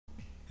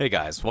Hey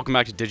guys, welcome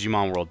back to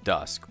Digimon World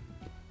Dusk.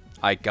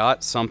 I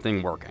got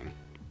something working.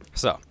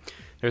 So,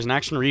 there's an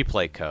action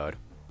replay code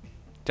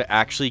to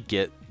actually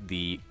get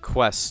the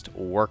quest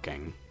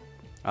working.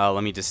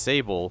 Let me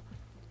disable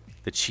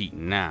the cheat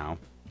now.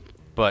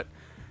 But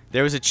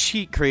there was a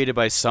cheat created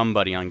by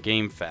somebody on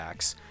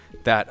GameFAQs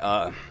that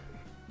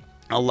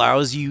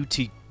allows you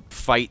to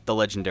fight the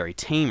Legendary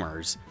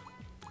Tamers.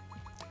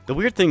 The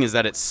weird thing is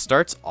that it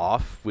starts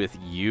off with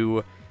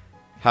you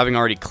having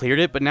already cleared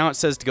it, but now it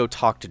says to go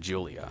talk to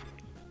Julia.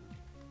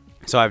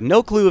 So I have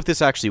no clue if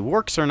this actually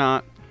works or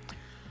not.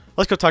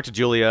 Let's go talk to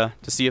Julia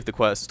to see if the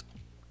quest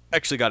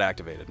actually got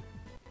activated.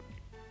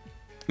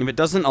 If it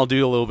doesn't, I'll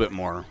do a little bit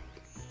more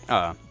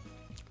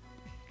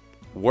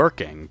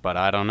working, but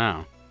I don't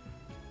know.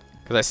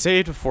 Because I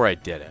saved before I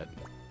did it.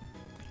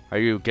 Are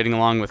you getting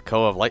along with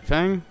Ko of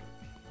Lightfang?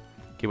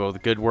 Keep up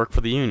with good work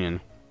for the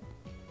Union.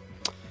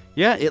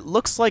 Yeah, it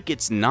looks like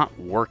it's not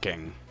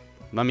working.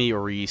 Let me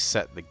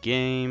reset the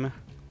game.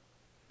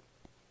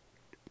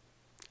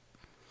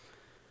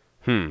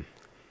 Somebody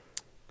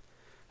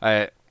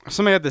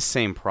had the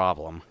same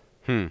problem.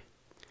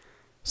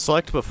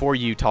 Select before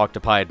you talk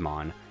to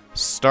Piedmon.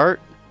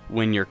 Start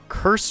when your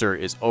cursor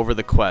is over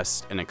the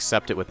quest and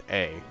accept it with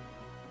A.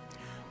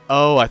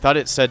 Oh, I thought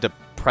it said to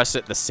press it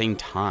at the same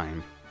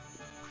time.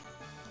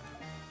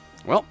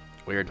 Well,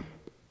 weird.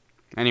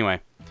 Anyway,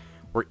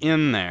 we're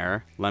in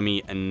there. Let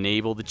me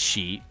enable the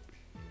cheat.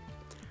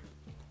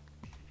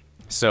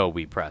 So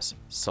we press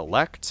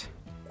select,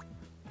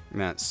 and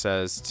that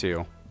says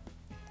to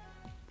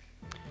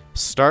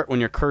start when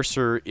your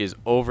cursor is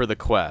over the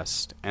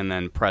quest, and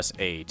then press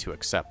A to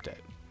accept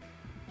it.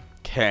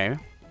 Okay.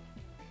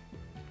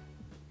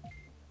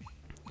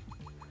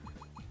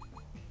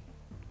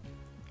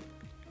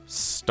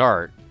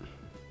 Start.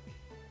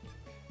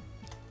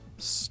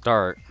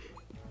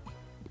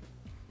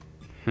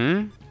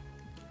 Alright,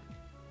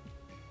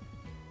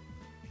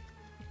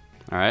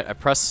 I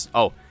press...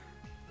 Oh.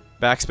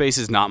 Backspace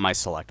is not my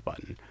select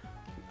button.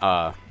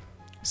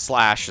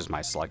 Slash is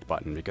my select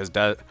button, because...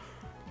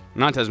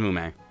 Not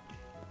Tezmume.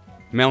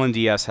 Melon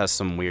DS has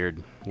some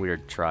weird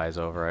tries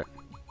over it.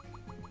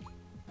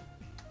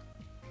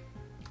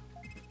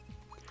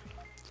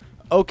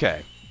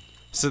 Okay.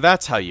 So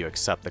that's how you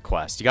accept the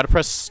quest. You gotta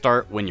press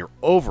start when you're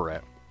over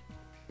it.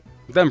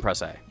 Then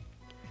press A.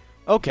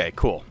 Okay,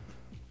 cool.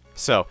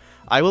 So,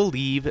 I will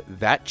leave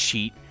that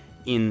cheat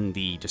in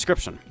the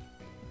description.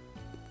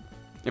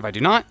 If I do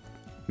not,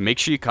 make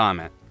sure you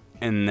comment,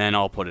 and then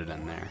I'll put it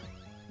in there.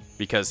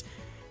 Because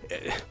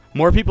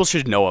more people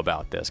should know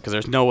about this, because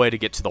there's no way to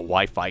get to the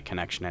Wi-Fi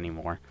connection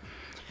anymore.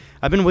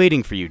 I've been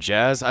waiting for you,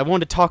 Jazz. I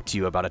wanted to talk to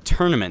you about a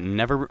tournament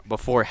never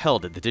before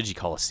held at the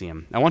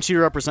Digi-Coliseum. I want you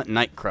to represent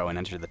Nightcrow and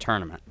enter the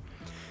tournament.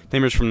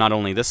 Tamers from not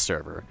only this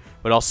server,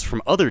 but also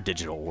from other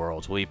digital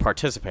worlds will be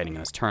participating in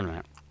this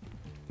tournament.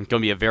 It's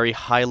going to be a very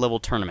high-level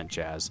tournament,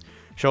 Jazz.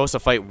 Show us a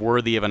fight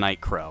worthy of a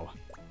Nightcrow.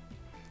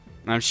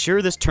 I'm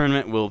sure this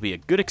tournament will be a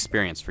good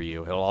experience for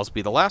you. It'll also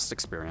be the last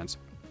experience,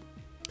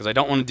 because I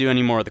don't want to do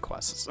any more of the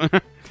quests.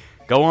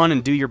 Go on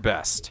and do your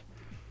best.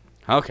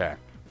 Okay.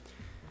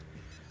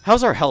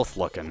 How's our health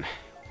looking?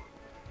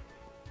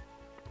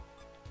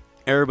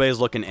 Everybody's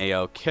looking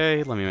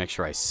A-okay. Let me make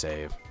sure I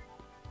save.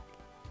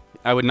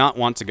 I would not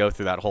want to go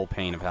through that whole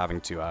pain of having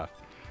to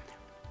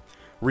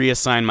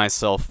reassign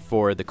myself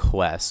for the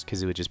quest,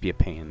 because it would just be a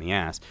pain in the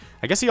ass.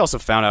 I guess he also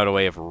found out a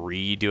way of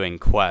redoing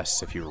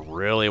quests if you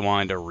really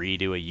wanted to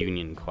redo a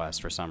Union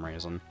quest for some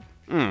reason.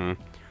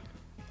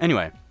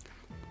 Anyway,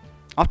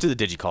 off to the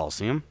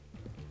Digi-Coliseum.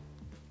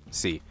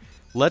 See,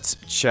 let's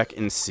check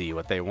and see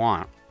what they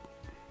want.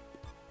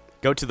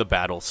 Go to the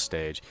battle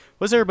stage.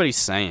 What's everybody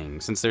saying,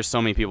 since there's so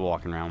many people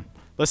walking around?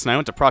 Listen, I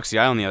went to Proxy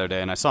Island the other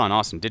day, and I saw an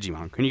awesome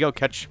Digimon. Can you go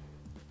catch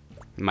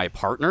my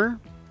partner?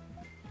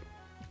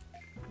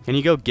 Can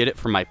you go get it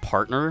from my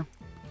partner?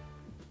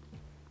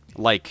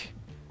 Like,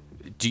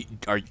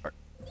 are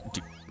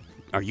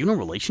you in a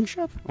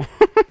relationship?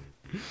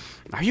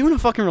 Are you in a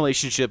fucking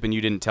relationship and you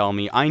didn't tell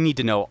me? I need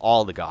to know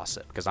all the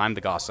gossip, because I'm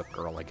the gossip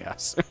girl, I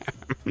guess.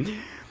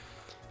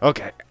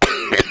 Okay.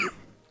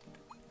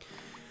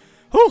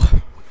 Whew.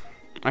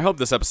 I hope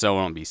this episode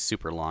won't be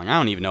super long. I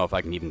don't even know if I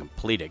can even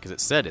complete it, because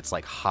it said it's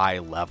like high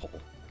level.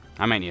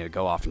 I might need to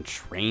go off and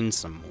train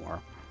some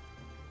more.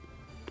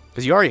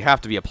 Because you already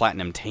have to be a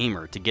Platinum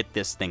Tamer to get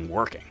this thing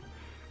working.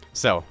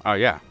 So, oh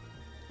yeah.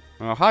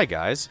 Oh, hi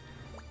guys.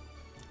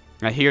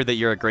 I hear that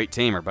you're a great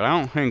tamer, but I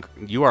don't think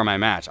you are my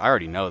match. I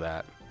already know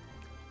that.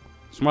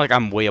 It's more like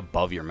I'm way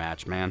above your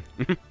match, man.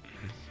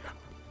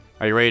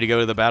 Are you ready to go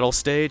to the battle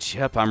stage?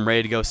 Yep, I'm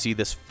ready to go see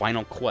this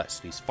final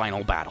quest, these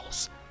final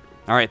battles.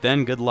 Alright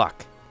then, good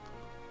luck.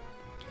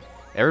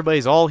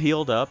 Everybody's all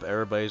healed up.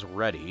 Everybody's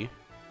ready.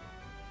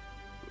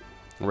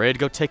 Ready to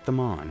go take them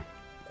on.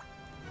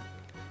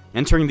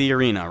 Entering the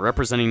arena,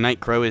 representing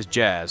Nightcrow is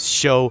Jazz.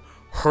 Show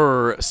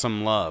her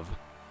some love.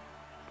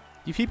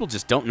 You people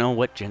just don't know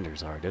what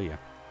genders are, do you?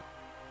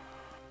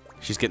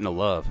 She's getting the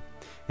love.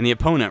 And the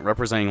opponent,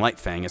 representing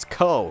Lightfang, is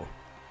Ko.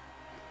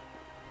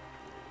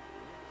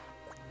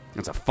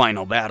 It's a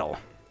final battle.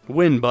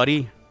 Win,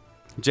 buddy.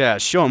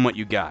 Jazz, show him what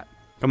you got.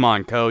 Come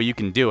on, Ko, you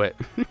can do it.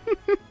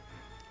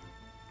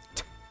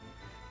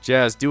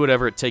 Jazz, do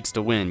whatever it takes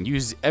to win.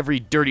 Use every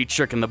dirty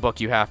trick in the book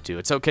you have to.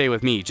 It's okay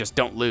with me, just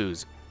don't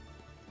lose.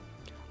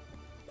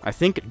 I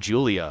think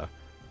Julia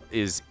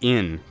is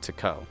in to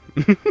Ko.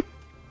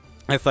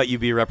 I thought you'd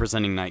be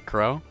representing Night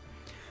Crow.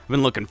 I've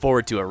been looking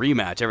forward to a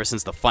rematch ever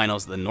since the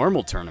finals of the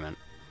normal tournament.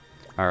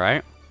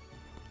 Alright.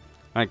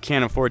 I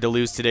can't afford to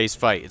lose today's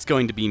fight. It's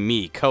going to be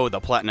me, Ko, the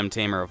Platinum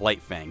Tamer of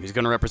Lightfang, who's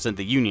going to represent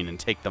the Union and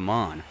take them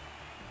on.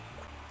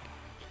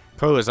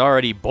 Ko has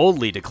already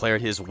boldly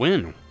declared his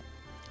win.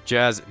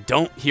 Jazz,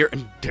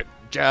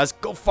 Jazz,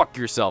 go fuck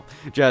yourself.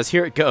 Jazz,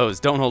 here it goes.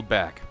 Don't hold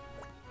back.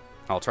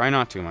 I'll try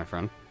not to, my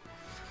friend.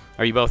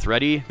 Are you both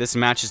ready? This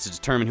match is to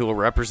determine who will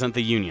represent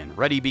the Union.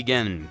 Ready,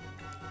 begin.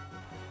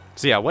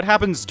 So yeah, what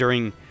happens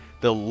during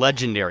the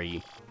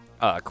Legendary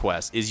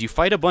quest is you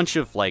fight a bunch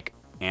of, like,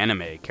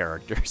 anime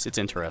characters. It's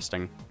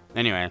interesting.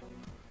 Anyway,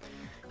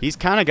 he's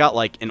kind of got,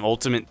 like, an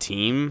ultimate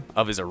team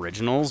of his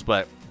originals,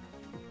 but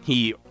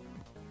he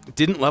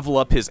didn't level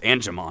up his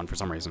Angemon for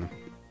some reason.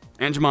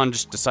 Angemon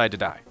just decided to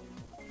die.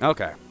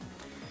 Okay.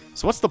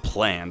 So what's the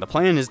plan? The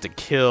plan is to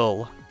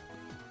kill.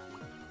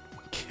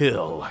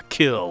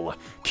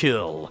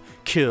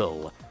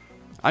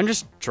 I'm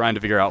just trying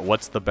to figure out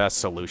what's the best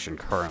solution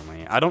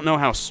currently. I don't know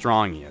how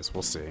strong he is.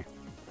 We'll see.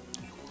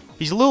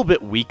 He's a little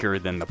bit weaker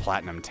than the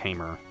Platinum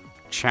Tamer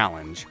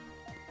challenge.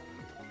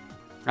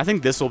 I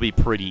think this will be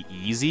pretty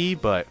easy,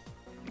 but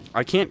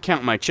I can't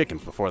count my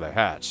chickens before they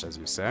hatch, as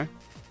you say.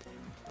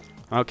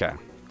 Okay.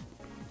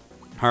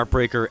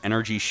 Heartbreaker,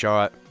 Energy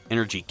Shot,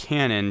 Energy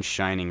Cannon,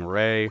 Shining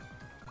Ray,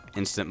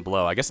 Instant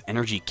Blow. I guess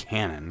Energy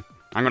Cannon.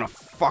 I'm gonna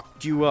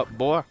fuck you up,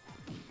 boy.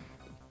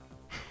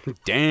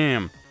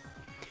 Damn.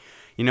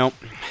 You know,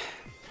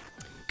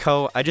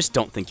 Ko, I just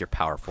don't think you're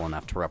powerful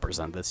enough to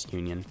represent this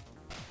Union.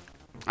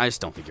 I just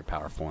don't think you're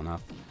powerful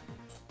enough.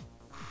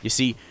 You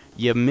see,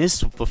 you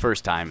missed the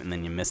first time, and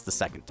then you missed the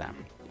second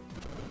time.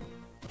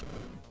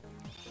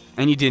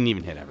 And you didn't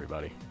even hit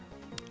everybody.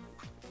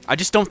 I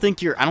don't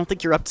think you're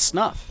up to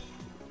snuff.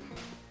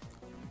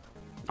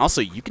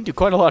 Also, you can do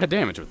quite a lot of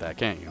damage with that,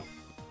 can't you?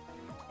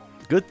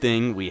 Good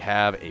thing we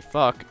have a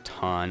fuck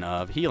ton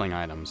of healing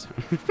items.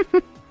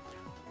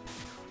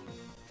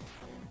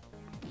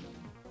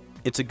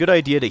 It's a good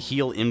idea to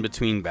heal in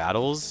between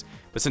battles,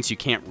 but since you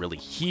can't really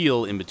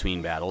heal in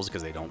between battles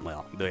because they don't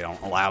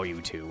allow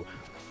you to,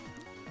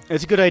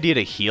 it's a good idea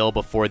to heal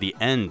before the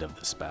end of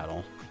this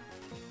battle.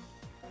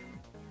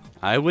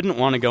 I wouldn't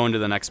want to go into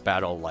the next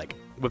battle like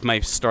with my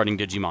starting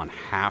Digimon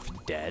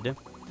half dead.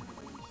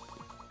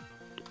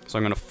 So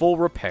I'm going to full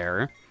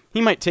repair.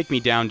 He might take me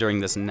down during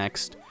this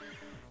next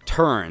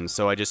turn,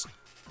 so I just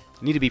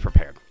need to be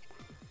prepared.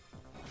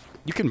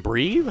 You can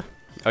breathe?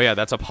 Oh yeah,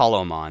 that's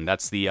Apollomon.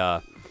 That's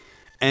the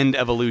end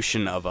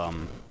evolution of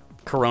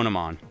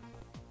Coronamon.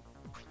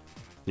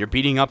 You're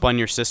beating up on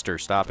your sister.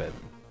 Stop it.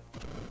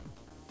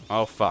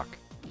 Oh, fuck.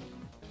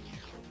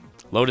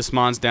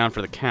 Lotusmon's down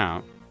for the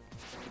count.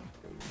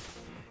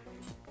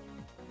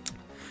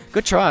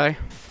 Good try.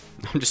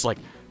 I'm just like,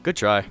 good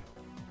try.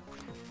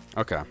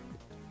 Okay.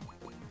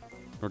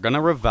 We're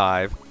gonna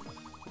revive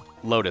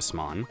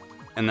Lotusmon,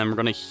 and then we're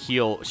gonna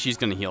heal. She's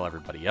gonna heal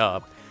everybody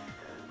up.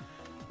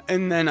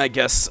 And then I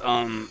guess,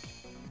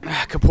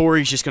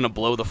 Kapori's just gonna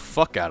blow the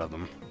fuck out of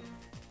them.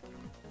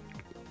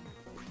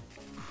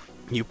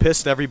 You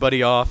pissed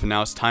everybody off, and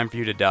now it's time for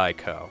you to die,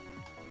 Ko.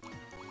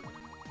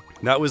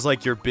 That was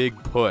like your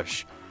big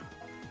push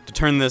to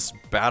turn this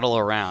battle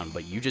around,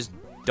 but you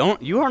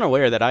aren't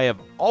aware that I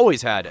have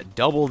always had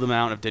double the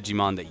amount of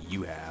Digimon that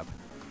you have.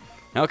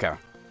 Okay.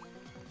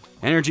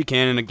 Energy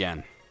Cannon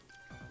again.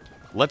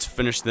 Let's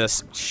finish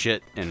this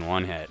shit in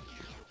one hit.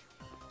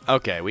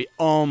 Okay, we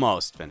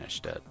almost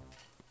finished it.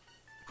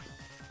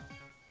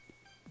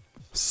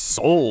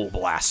 Soul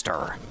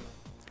Blaster.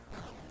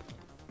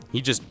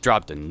 He just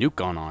dropped a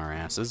nuke on our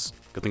asses.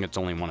 Good thing it's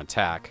only one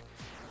attack.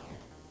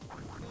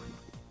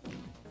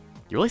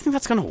 You really think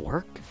that's gonna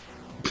work?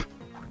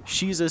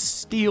 She's a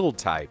steel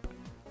type.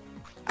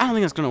 I don't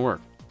think that's gonna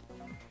work.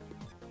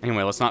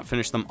 Anyway, let's not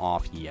finish them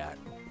off yet.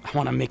 I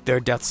want to make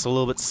their deaths a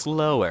little bit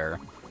slower.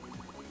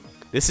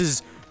 This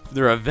is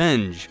the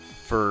revenge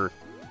for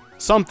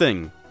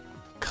something.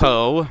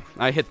 Ko,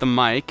 I hit the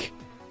mic.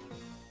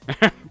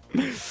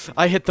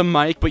 I hit the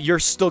mic, but you're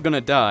still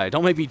gonna die.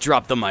 Don't make me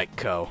drop the mic,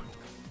 Ko.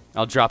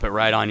 I'll drop it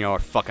right on your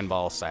fucking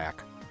ball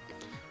sack.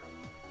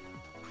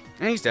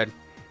 And he's dead.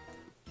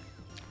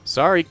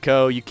 Sorry,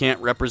 Ko, you can't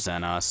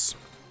represent us.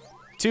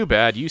 Too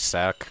bad, you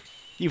suck.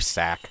 You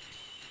sack.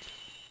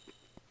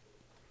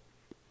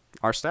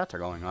 Our stats are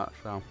going up,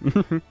 so.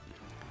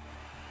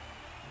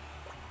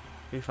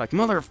 He's like,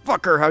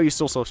 motherfucker, how are you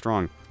still so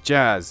strong?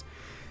 Jazz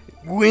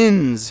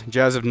wins.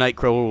 Jazz of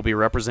Nightcrow will be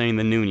representing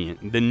the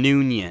Noonian. The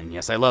Noonian.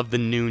 Yes, I love the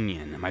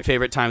Noonian. My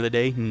favorite time of the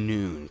day?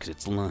 Noon, because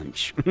it's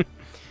lunch.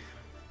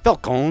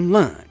 Falcon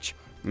lunch.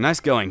 Nice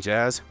going,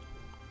 Jazz.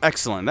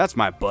 Excellent, that's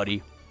my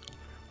buddy.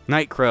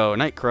 Nightcrow,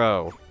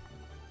 Nightcrow.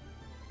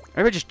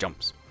 Everybody just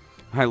jumps.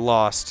 I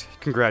lost.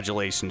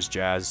 Congratulations,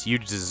 Jazz. You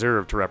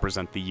deserve to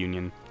represent the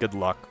Union. Good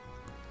luck.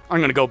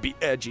 I'm gonna go be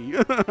edgy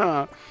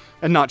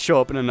and not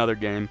show up in another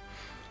game.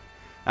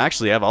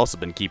 Actually, I've also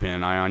been keeping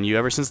an eye on you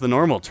ever since the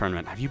normal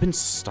tournament. Have you been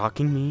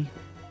stalking me?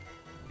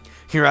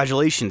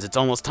 Congratulations, it's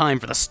almost time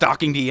for the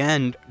stalking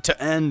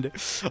to end.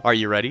 Are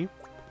you ready?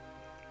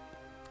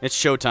 It's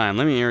showtime.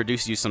 Let me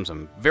introduce you to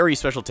some very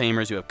special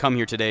tamers who have come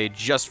here today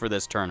just for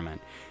this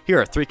tournament.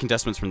 Here are 3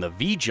 contestants from the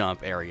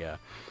V-Jump area.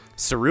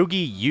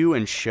 Tsurugi, Yu,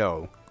 and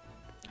Sho.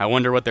 I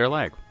wonder what they're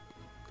like.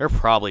 They're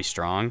probably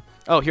strong.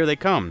 Oh, here they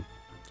come.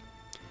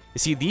 You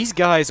see, these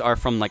guys are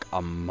from, like,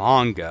 a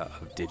manga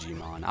of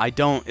Digimon. I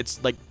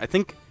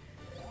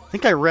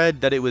think I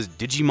read that it was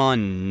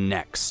Digimon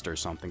Next or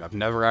something. I've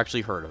never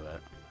actually heard of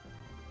it.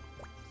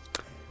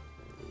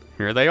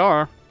 Here they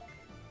are.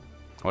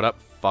 What up,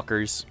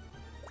 fuckers?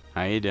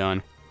 How you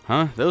doing?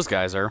 Huh? Those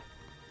guys are.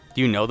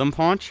 Do you know them,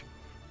 Paunch?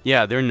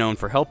 Yeah, they're known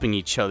for helping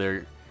each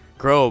other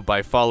grow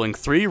by following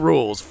 3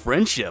 rules: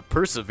 friendship,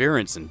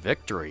 perseverance, and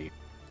victory.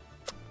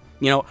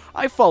 You know,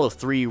 I follow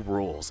 3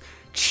 rules: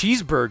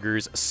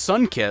 cheeseburgers,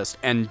 sun-kissed,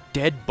 and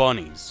dead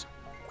bunnies.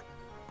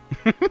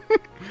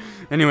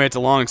 Anyway, it's a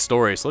long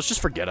story, so let's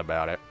just forget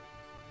about it.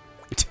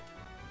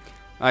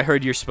 I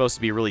heard you're supposed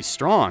to be really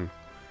strong.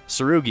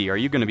 Tsurugi, are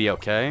you going to be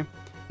okay?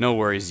 No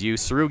worries, you.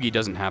 Tsurugi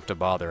doesn't have to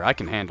bother. I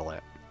can handle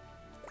it.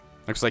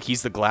 Looks like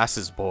he's the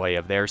glasses boy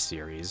of their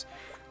series.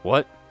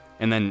 What?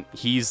 And then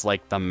he's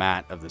like the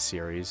Matt of the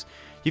series.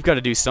 You've got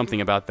to do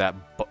something about that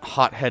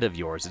hot head of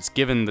yours. It's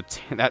given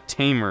that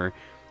tamer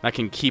that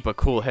can keep a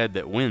cool head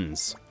that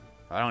wins.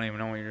 I don't even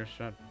know what you just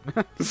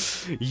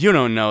said. You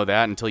don't know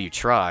that until you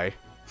try.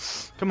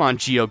 Come on,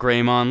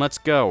 Geogreymon, let's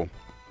go.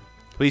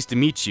 Pleased to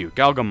meet you,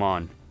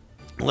 Galgamon.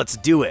 Let's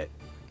do it.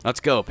 Let's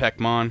go,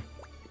 Peckmon.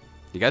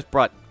 You guys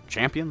brought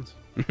champions?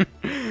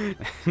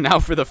 Now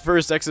for the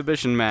first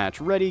exhibition match.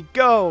 Ready,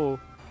 go!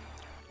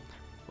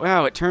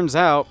 Wow, it turns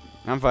out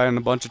I'm fighting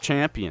a bunch of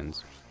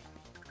champions.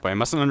 But I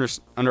mustn't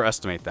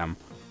underestimate them.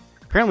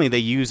 Apparently they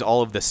use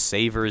all of the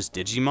Savers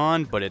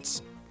Digimon, but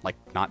it's, like,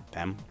 not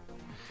them.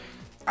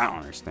 I don't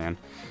understand.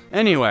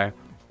 Anyway,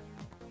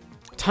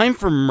 time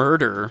for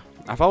murder.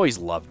 I've always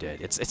loved it.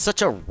 It's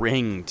such a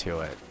ring to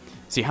it.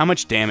 See how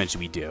much damage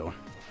we do.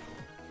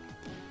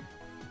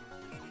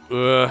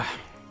 Ugh.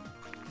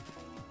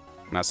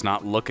 That's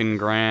not looking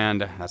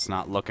grand. That's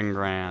not looking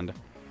grand.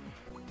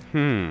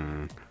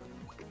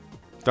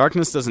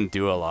 Darkness doesn't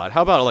do a lot.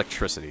 How about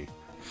electricity?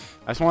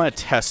 I just want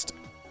to test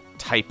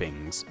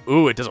typings.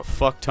 Ooh, it does a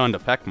fuck ton to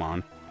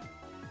Peckmon.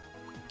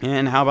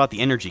 And how about the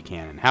energy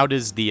cannon? How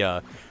does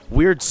the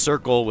weird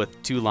circle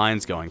with 2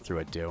 lines going through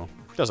it do?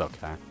 It does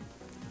okay.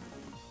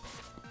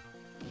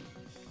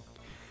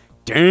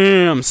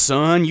 Damn,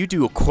 son, you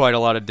do quite a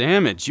lot of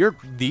damage.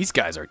 These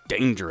guys are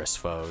dangerous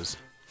foes.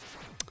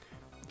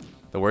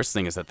 The worst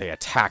thing is that they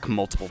attack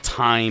multiple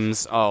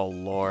times. Oh,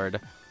 Lord.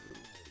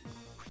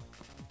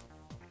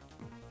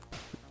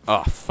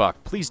 Oh,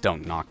 fuck. Please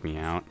don't knock me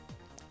out.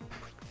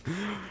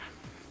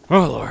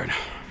 Oh, Lord.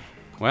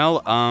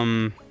 Well,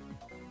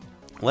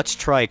 let's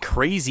try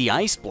Crazy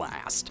Ice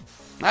Blast.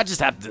 I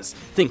just have this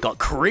thing called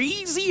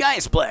Crazy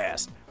Ice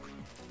Blast.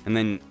 And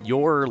then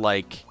your,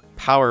 like,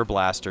 Power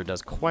Blaster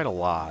does quite a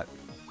lot.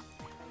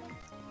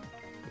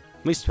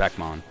 At least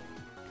Peckmon.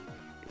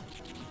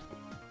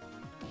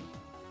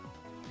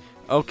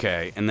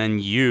 Okay, and then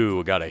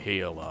you gotta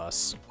heal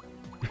us.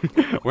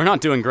 We're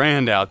not doing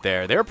grand out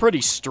there. They're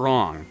pretty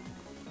strong.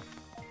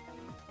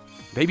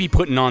 They be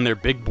putting on their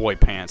big boy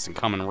pants and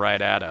coming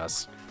right at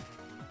us.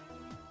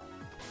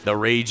 The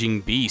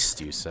Raging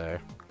Beast, you say?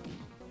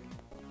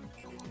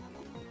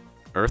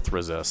 Earth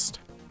Resist.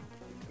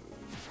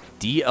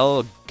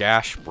 DL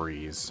Gash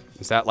Breeze.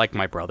 Is that like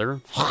my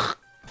brother?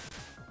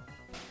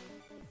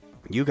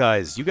 You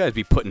guys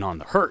be putting on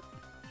the hurt.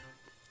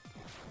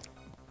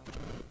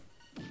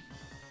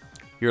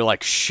 You're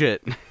like,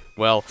 shit.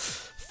 Well,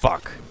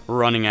 fuck. We're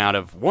running out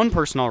of 1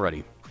 person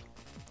already.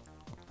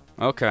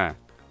 Okay.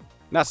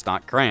 That's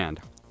not grand.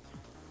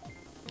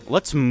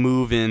 Let's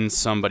move in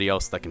somebody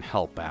else that can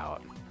help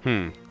out.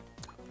 How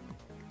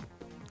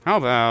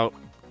about...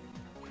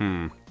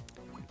 I'm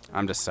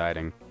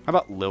deciding. How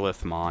about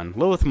Lilithmon?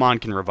 Lilithmon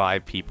can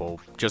revive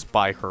people just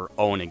by her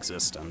own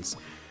existence.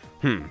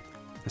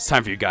 It's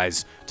time for you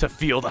guys to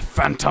feel the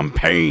phantom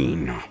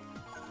pain.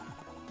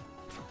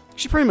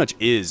 She pretty much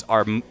is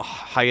our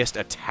highest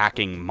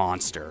attacking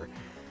monster.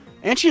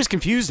 And she has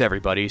confused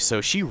everybody,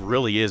 so she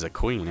really is a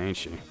queen, ain't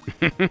she?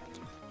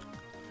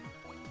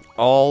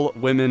 All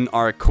women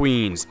are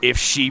queens. If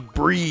she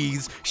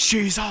breathes,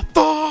 she's a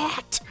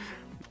thought!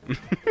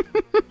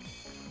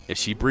 If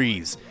she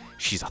breathes,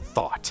 she's a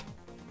thought.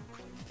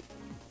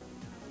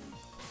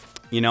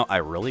 You know, I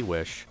really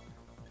wish...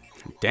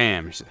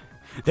 Damn.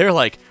 They're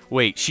like,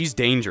 wait, she's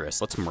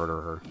dangerous. Let's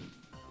murder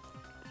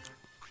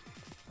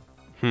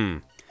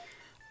her.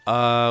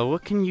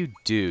 What can you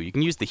do? You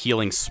can use the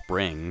Healing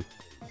Spring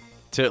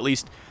to at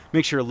least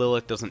make sure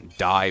Lilith doesn't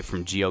die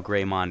from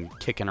Geogreymon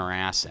kicking her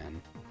ass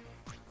in.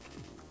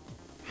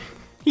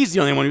 He's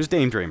the only one who's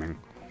daydreaming.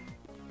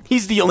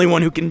 He's the only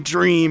one who can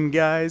dream,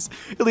 guys.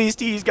 At least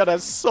he's got a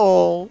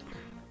soul.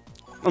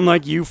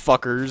 Unlike you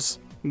fuckers.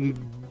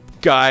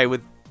 Guy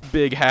with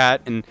big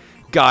hat and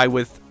guy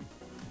with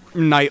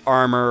knight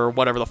armor or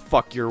whatever the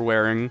fuck you're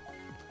wearing.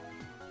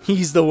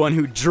 He's the one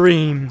who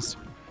dreams.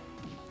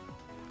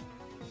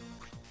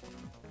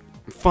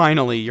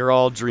 Finally, you're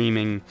all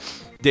dreaming.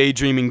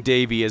 Daydreaming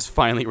Davy has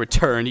finally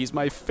returned. He's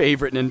my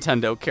favorite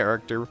Nintendo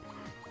character.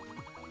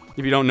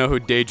 If you don't know who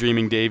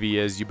Daydreaming Davy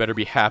is, you better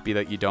be happy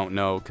that you don't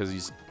know, because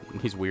he's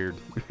weird.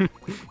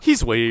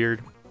 He's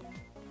weird.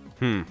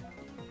 I'll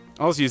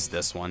just use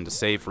this one to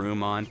save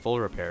room on full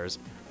repairs.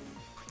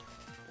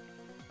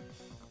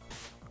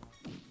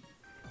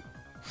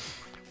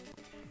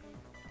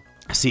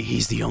 See,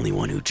 he's the only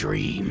one who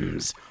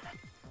dreams.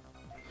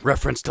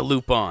 Reference to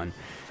Lupin.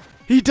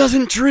 He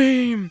doesn't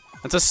dream!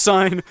 That's a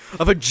sign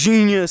of a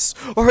genius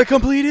or a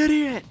complete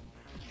idiot!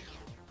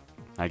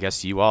 I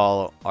guess you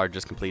all are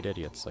just complete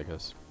idiots, I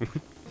guess.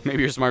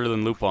 Maybe you're smarter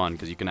than Lupin,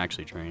 because you can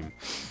actually dream.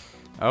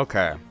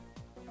 Okay.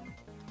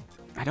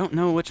 I don't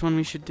know which one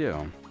we should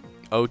do.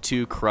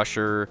 O2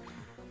 Crusher,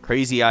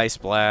 Crazy Ice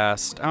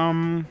Blast.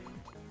 I'll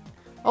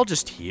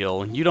just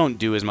heal. You don't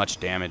do as much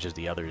damage as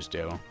the others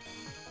do.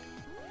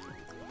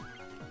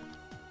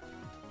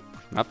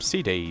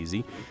 Upsy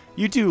daisy.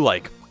 You do,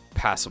 like,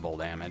 passable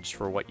damage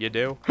for what you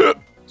do.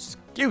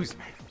 Excuse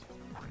me.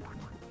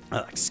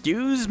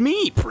 Excuse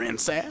me,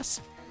 princess.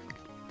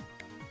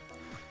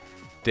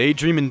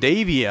 Daydreaming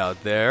Davy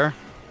out there.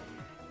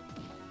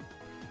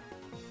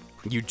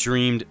 You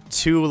dreamed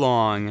too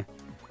long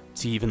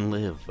to even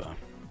live.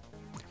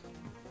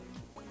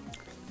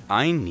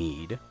 I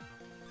need...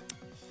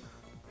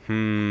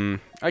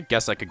 I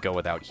guess I could go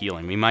without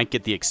healing. We might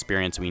get the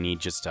experience we need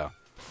just to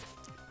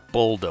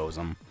bulldoze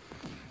them.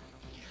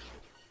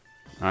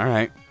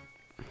 Alright.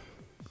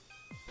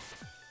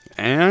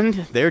 And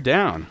they're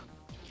down.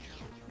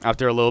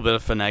 After a little bit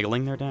of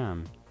finagling, they're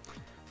down.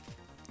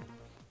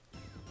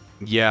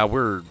 Yeah,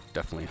 we're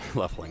definitely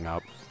leveling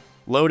up.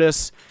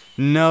 Lotus,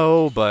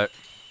 no, but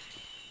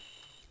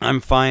I'm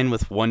fine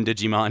with one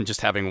Digimon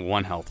just having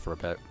 1 health for a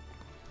bit.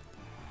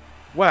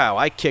 Wow,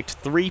 I kicked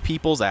 3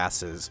 people's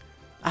asses.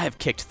 I have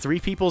kicked 3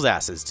 people's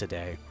asses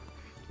today.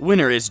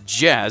 Winner is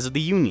Jazz of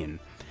the Union.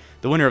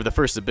 The winner of the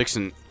first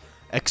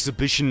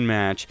exhibition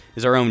match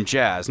is our own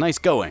Jazz. Nice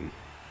going.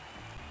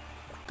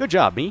 Good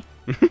job, me.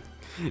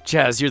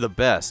 Jazz, you're the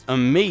best.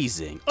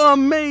 Amazing.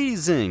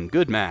 Amazing.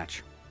 Good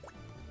match.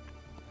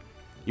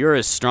 You're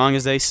as strong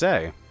as they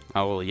say.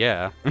 Oh, well,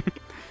 yeah.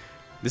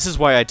 This is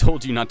why I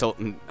told you not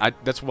to...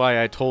 that's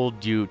why I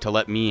told you to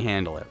let me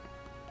handle it.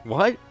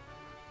 What?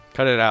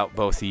 Cut it out,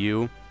 both of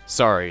you.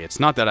 Sorry, it's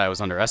not that I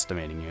was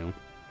underestimating you.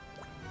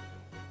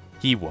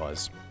 He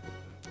was.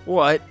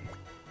 What?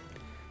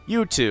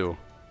 You two.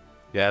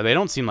 Yeah, they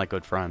don't seem like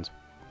good friends.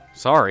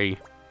 Sorry.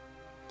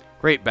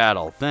 Great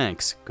battle,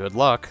 thanks. Good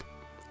luck.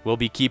 We'll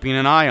be keeping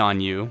an eye on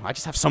you. I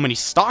just have so many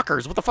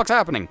stalkers. What the fuck's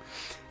happening?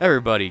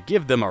 Everybody,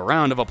 give them a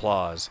round of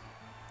applause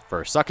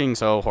for sucking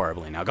so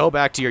horribly. Now go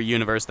back to your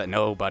universe that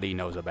nobody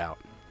knows about.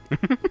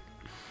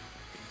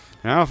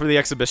 Now for the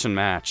exhibition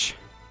match.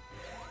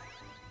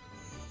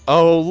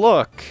 Oh,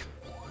 look.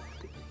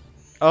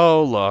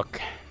 Oh,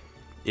 look.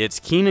 It's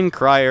Keenan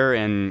Crier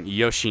and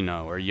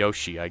Yoshino, or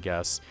Yoshi, I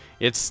guess.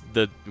 It's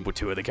the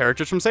 2 of the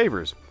characters from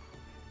Sabers.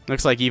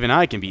 Looks like even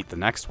I can beat the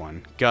next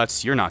one.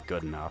 Guts, you're not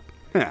good enough.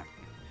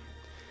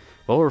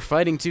 Well, we're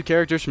fighting 2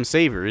 characters from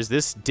Sabers.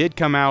 This did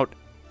come out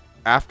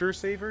after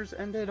Sabers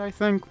ended, I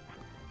think.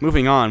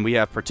 Moving on, we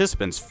have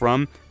participants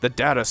from the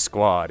Data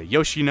Squad,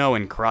 Yoshino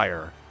and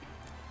Crier.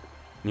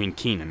 I mean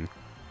Keenan,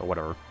 or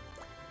whatever.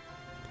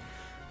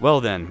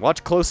 Well then,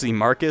 watch closely,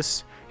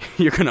 Marcus.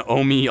 You're gonna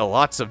owe me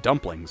lots of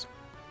dumplings.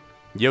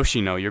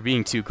 Yoshino, you're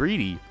being too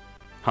greedy.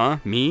 Huh?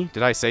 Me?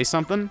 Did I say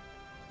something?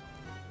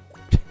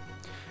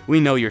 We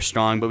know you're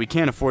strong, but we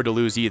can't afford to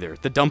lose either.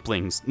 The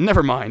dumplings.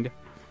 Never mind.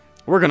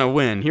 We're gonna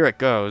win. Here it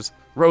goes.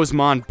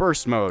 Rosemon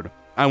Burst Mode.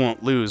 I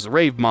won't lose.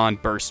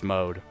 Ravemon Burst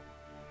Mode.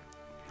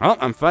 Well,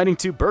 I'm fighting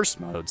 2 Burst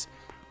Modes.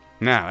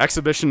 Now,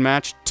 Exhibition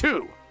Match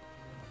 2.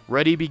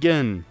 Ready,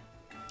 begin.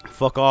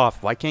 Fuck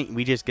off. Why can't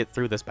we just get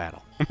through this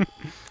battle?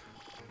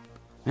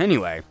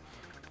 Anyway.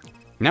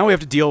 Now we have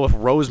to deal with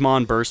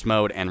Rosemon Burst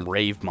Mode and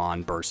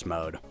Ravemon Burst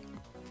Mode.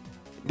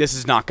 This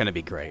is not going to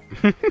be great.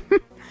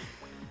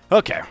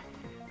 Okay.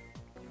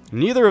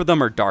 Neither of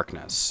them are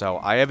darkness, so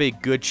I have a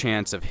good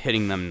chance of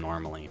hitting them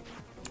normally.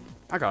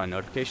 I got a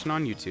notification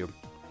on YouTube.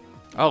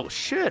 Oh,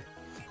 shit.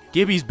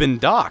 Gibby's been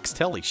doxxed.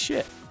 Holy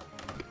shit.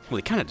 Well,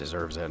 he kind of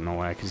deserves it in a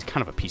way, because he's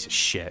kind of a piece of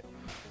shit.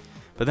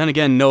 But then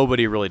again,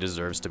 nobody really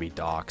deserves to be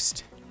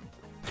doxxed.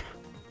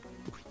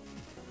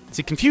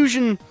 See,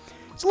 confusion,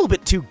 it's a little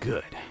bit too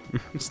good.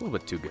 It's a little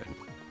bit too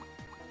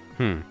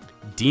good.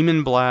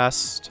 Demon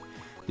Blast.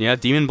 Yeah,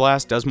 Demon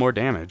Blast does more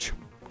damage.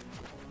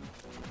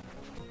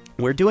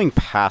 We're doing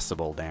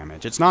passable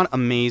damage. It's not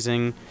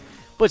amazing,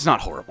 but it's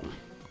not horrible.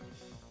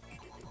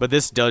 But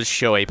this does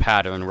show a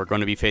pattern. We're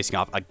going to be facing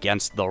off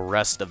against the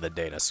rest of the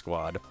Data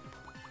Squad,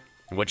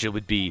 which it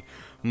would be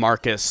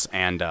Marcus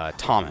and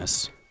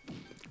Thomas.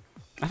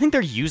 I think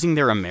they're using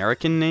their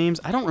American names.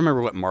 I don't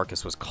remember what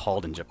Marcus was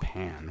called in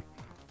Japan.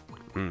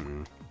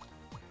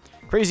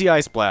 Crazy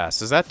Ice Blast.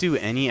 Does that do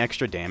any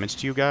extra damage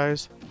to you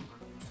guys?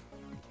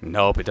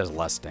 Nope, it does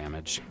less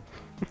damage.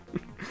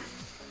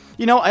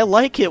 You know, I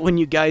like it when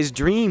you guys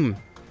dream.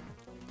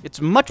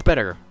 It's much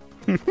better.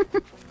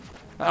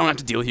 I don't have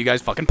to deal with you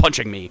guys fucking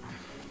punching me.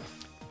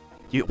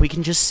 We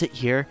can just sit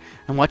here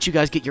and watch you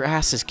guys get your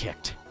asses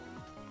kicked.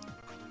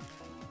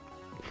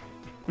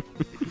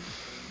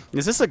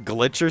 Is this a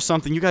glitch or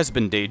something? You guys have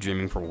been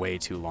daydreaming for way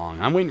too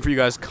long. I'm waiting for you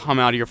guys to come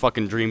out of your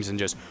fucking dreams and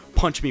just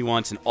punch me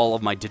once and all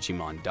of my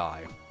Digimon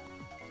die.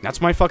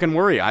 That's my fucking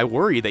worry. I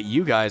worry that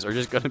you guys are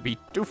just gonna be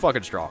too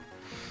fucking strong.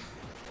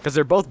 Because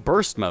they're both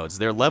burst modes.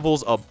 They're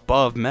levels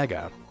above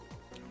Mega.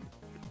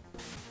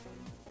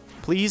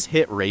 Please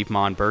hit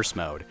Ravemon burst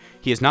mode.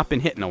 He has not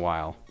been hit in a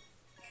while.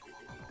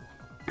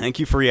 Thank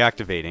you for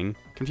reactivating.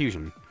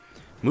 Confusion.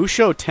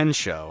 Musho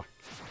Tensho.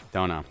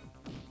 Don't know.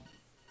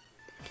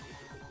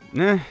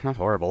 Nah, not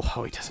horrible.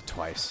 Oh, he does it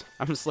twice.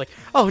 I'm just like,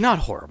 oh, not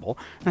horrible.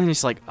 And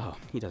he's like, oh,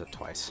 he does it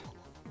twice.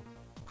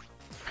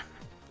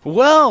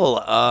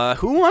 Well,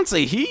 who wants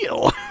a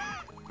heal?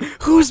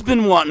 Who's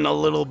been wanting a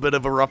little bit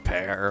of a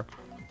repair?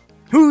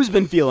 Who's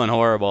been feeling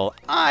horrible?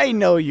 I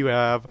know you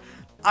have.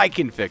 I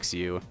can fix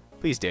you.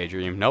 Please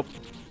daydream. Nope.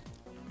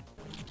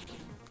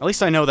 At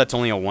least I know that's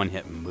only a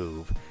one-hit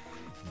move.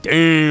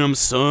 Damn,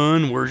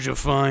 son, where'd you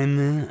find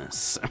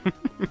this?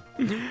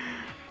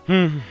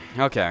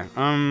 Okay,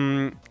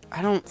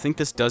 I don't think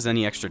this does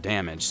any extra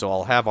damage, so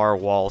I'll have our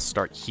walls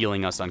start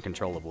healing us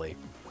uncontrollably.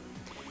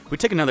 If we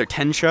take another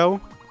Tensho,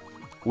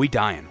 we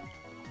dying.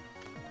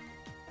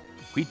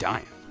 We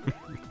dying.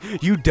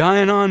 You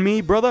dying on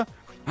me, brother?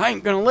 I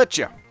ain't gonna let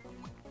you.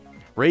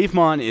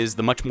 Ravemon is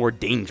the much more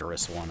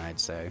dangerous one, I'd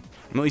say.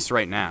 At least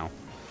right now.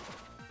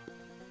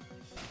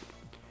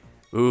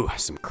 Ooh,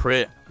 some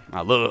crit.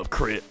 I love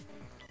crit.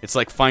 It's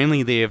like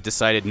finally they have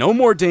decided no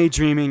more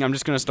daydreaming. I'm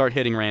just gonna start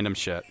hitting random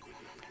shit.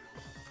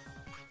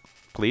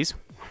 Please?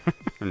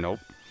 Nope.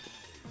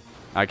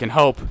 I can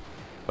hope,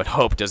 but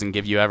hope doesn't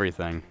give you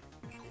everything.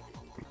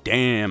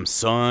 Damn,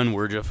 son,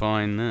 where'd you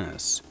find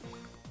this?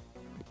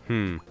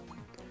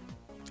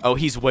 Oh,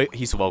 he's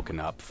woken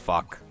up.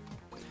 Fuck.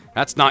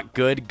 That's not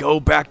good. Go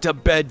back to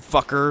bed,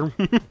 fucker.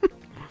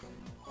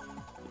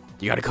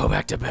 You gotta go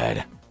back to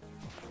bed.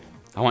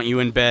 I want you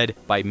in bed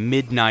by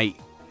midnight,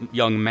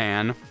 young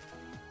man.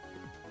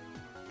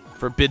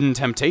 Forbidden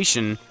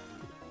temptation.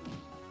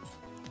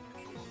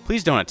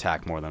 Please don't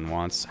attack more than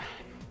once.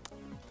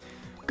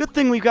 Good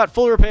thing we've got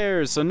full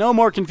repairs, so no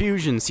more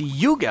confusion. See,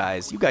 you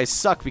guys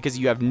suck because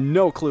you have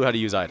no clue how to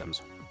use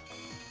items.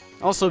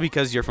 Also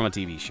because you're from a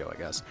TV show, I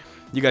guess.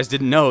 You guys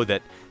didn't know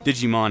that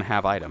Digimon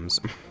have items.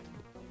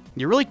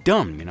 You're really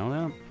dumb, you know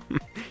that?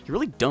 You're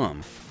really dumb.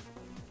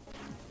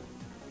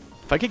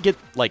 If I could get,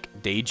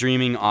 like,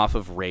 daydreaming off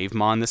of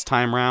Ravemon this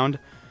time round,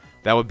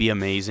 that would be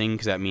amazing,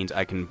 because that means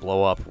I can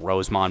blow up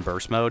Rosemon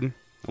Burst Mode,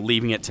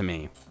 leaving it to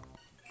me.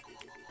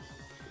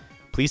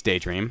 Please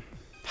daydream.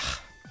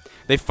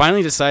 They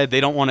finally decided they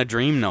don't want to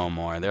dream no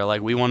more. They're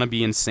like, we want to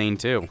be insane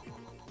too.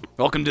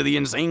 Welcome to the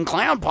Insane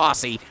Clown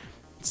Posse.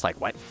 It's like,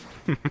 what?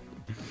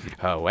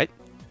 Oh, what?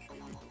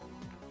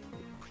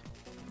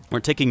 We're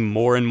taking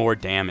more and more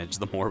damage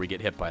the more we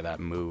get hit by that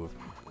move.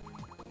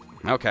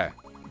 Okay.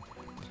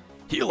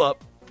 Heal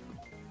up.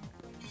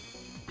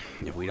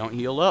 If we don't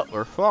heal up,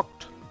 we're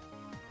fucked.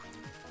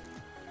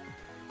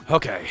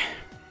 Okay.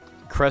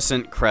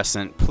 Crescent,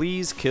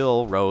 please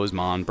kill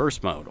Rosemon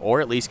Burst Mode,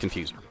 or at least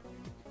confuse her.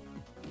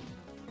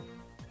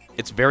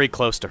 It's very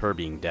close to her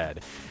being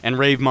dead, and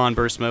Ravemon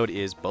Burst Mode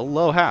is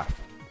below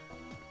half.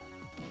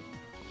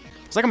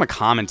 It's like I'm a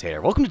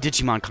commentator. Welcome to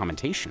Digimon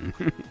Commentation.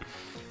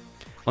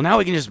 Well, now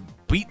we can just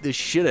beat the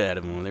shit out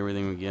of him with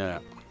everything we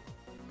get.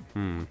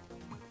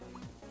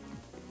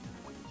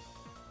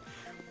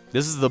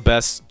 This is the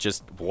best,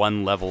 just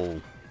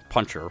one-level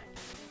puncher.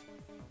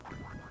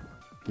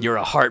 You're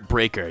a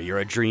heartbreaker. You're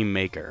a dream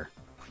maker.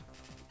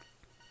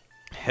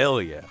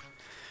 Hell yeah.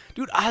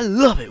 Dude, I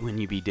love it when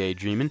you be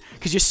daydreaming,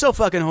 because you're so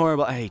fucking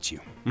horrible. I hate you.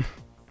 I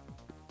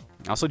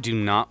also do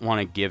not want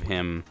to give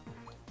him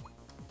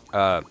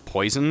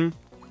poison,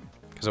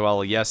 because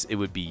while, yes, it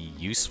would be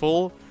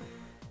useful,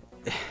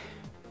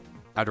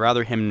 I'd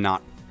rather him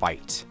not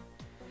fight.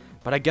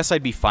 But I guess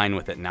I'd be fine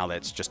with it now that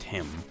it's just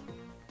him.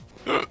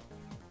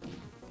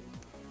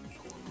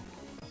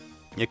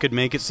 It could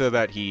make it so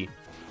that he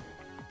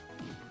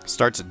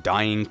starts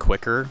dying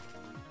quicker.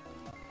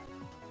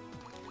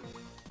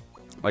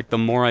 Like, the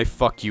more I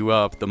fuck you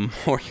up, the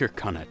more you're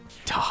gonna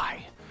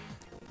die.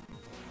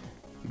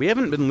 We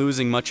haven't been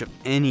losing much of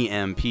any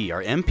MP.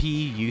 Our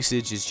MP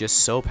usage is just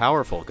so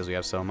powerful because we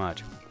have so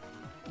much.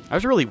 I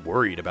was really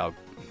worried about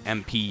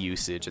MP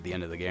usage at the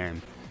end of the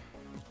game.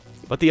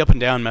 But the up and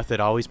down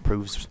method always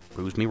proves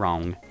me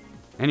wrong.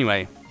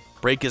 Anyway,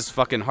 break his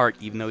fucking heart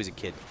even though he's a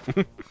kid.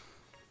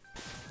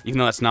 Even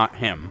though that's not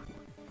him.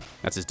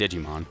 That's his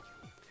Digimon.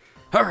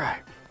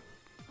 Alright.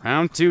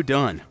 Round 2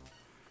 done.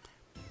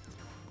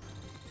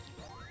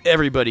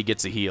 Everybody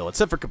gets a heal,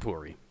 except for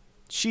Kapuri.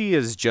 She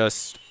is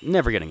just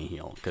never getting a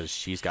heal because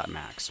she's got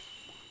max.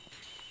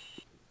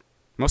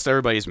 Most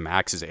everybody's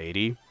max is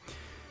 80,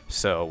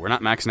 so we're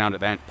not maxing out at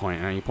that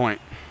point at any point.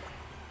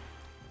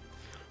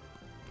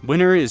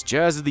 Winner is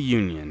Jazz of the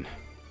Union.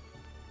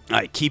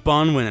 I keep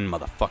on winning,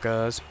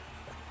 motherfuckers.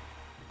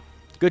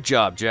 Good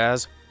job,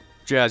 Jazz.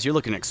 Jazz, you're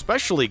looking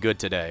especially good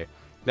today.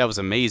 That was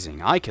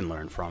amazing. I can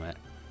learn from it.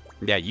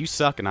 Yeah, you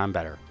suck and I'm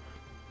better.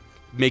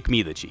 Make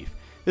me the chief.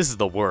 This is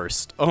the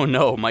worst. Oh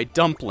no, my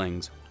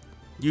dumplings.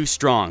 You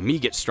strong, me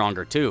get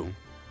stronger too.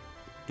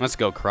 Let's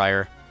go,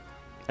 Crier.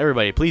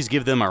 Everybody, please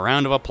give them a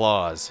round of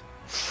applause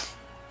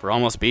for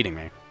almost beating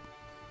me.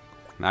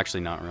 Actually,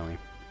 not really.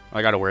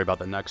 I gotta worry about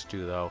the next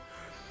two, though.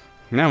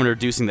 Now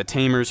introducing the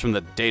Tamers from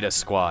the Data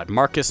Squad,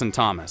 Marcus and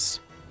Thomas.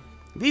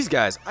 These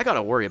guys, I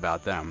gotta worry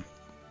about them.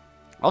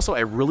 Also, I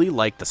really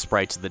like the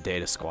sprites of the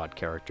Data Squad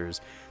characters.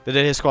 The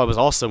Data Squad was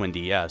also in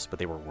DS, but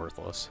they were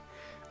worthless.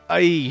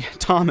 Aye,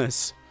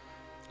 Thomas.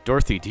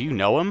 Dorothy, do you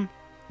know him?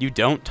 You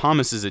don't?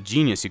 Thomas is a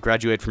genius who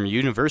graduated from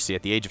university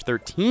at the age of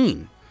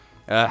 13.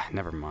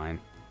 Never mind.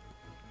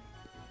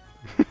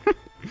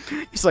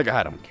 He's like,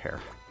 I don't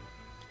care.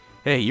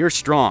 Hey, you're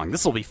strong.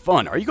 This'll be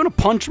fun. Are you gonna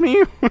punch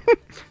me?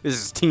 This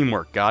is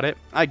teamwork, got it?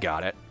 I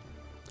got it.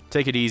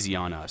 Take it easy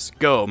on us.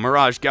 Go,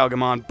 Mirage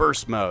Galgamon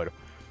Burst Mode.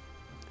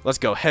 Let's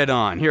go head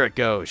on. Here it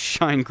goes.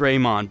 Shine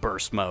Greymon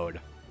Burst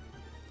Mode.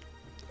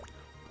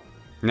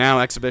 Now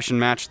Exhibition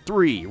Match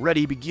 3.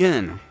 Ready,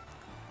 begin.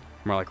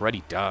 More like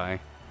ready, die.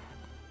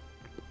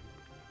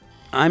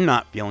 I'm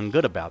not feeling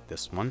good about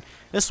this one.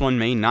 This one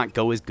may not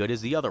go as good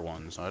as the other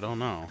ones. I don't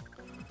know.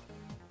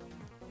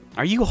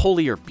 Are you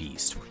Holy or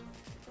Beast?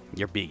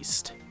 You're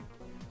Beast.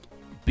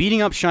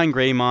 Beating up Shine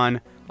Greymon,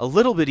 a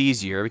little bit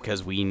easier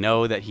because we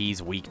know that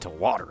he's weak to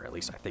water. At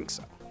least I think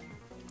so.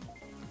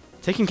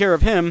 Taking care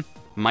of him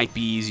might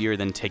be easier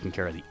than taking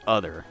care of the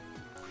other.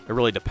 It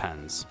really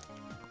depends.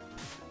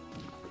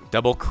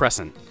 Double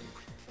Crescent.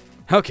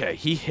 Okay,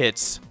 he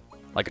hits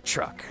like a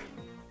truck.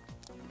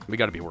 We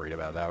gotta be worried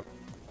about that.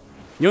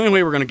 The only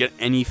way we're gonna get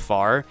any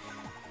far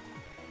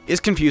is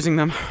confusing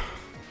them.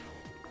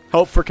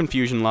 Hope for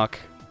confusion luck.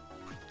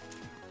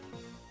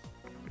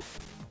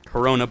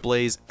 Corona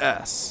Blaze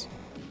S.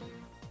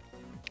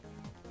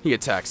 He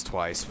attacks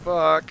twice.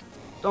 Fuck.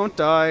 Don't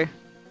die.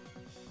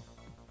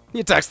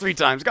 He attacks 3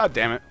 times. God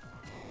damn it.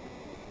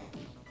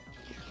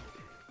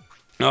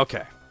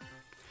 Okay.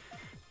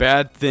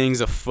 Bad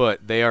things afoot.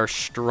 They are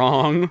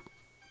strong.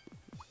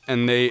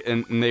 And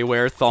they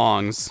wear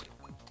thongs.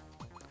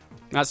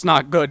 That's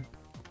not good.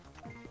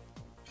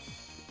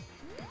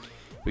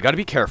 We gotta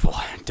be careful.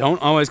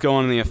 Don't always go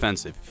on the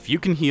offensive. If you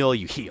can heal,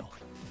 you heal.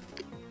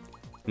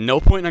 No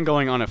point in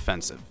going on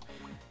offensive.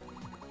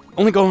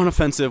 Only go on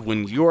offensive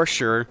when you are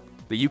sure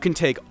that you can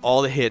take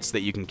all the hits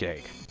that you can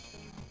take.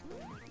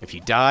 If you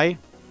die,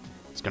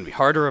 it's gonna be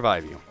hard to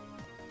revive you.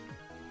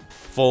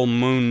 Full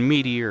Moon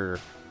Meteor.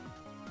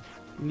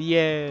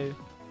 Yay.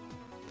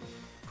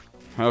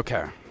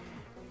 Okay.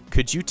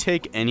 Could you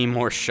take any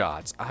more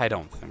shots? I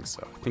don't think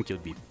so. I think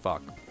you'd be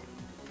fucked.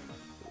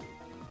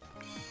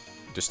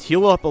 Just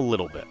heal up a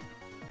little bit.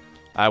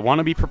 I want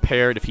to be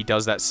prepared if he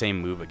does that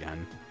same move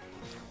again.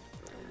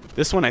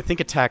 This one, I think,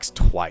 attacks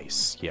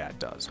twice. Yeah, it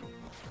does.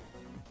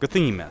 Good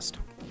thing he missed.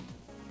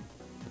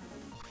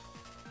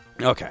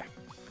 Okay.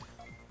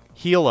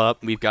 Heal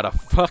up. We've got a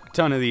fuck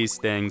ton of these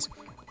things.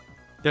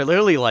 They're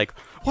literally like,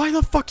 why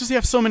the fuck does he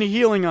have so many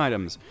healing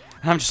items?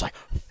 And I'm just like,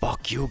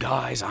 fuck you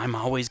guys. I'm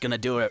always gonna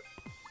do it.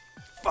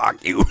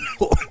 Fuck you.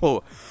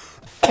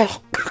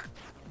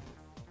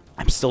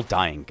 I'm still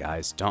dying,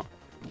 guys. Don't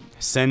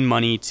send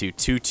money to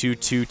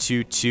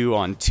 22222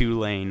 on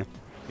 2-lane.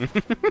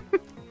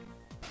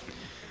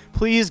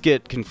 Please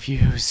get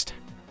confused.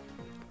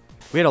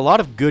 We had a lot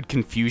of good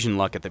confusion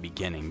luck at the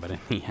beginning, but in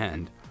the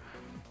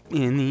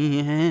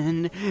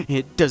end,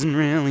 it doesn't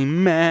really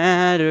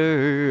matter.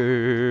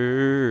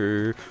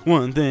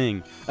 One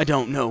thing, I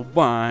don't know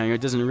why.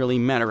 It doesn't really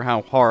matter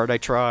how hard I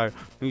try.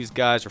 These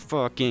guys are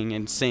fucking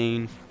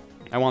insane.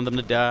 I want them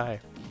to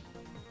die.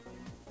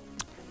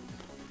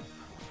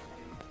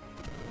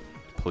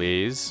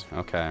 Please.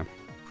 Okay.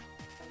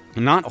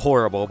 Not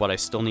horrible, but I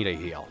still need a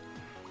heal.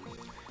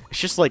 It's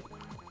just like,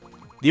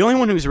 the only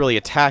one who's really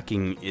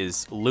attacking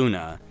is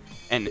Luna,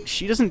 and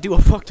she doesn't do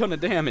a fuck ton of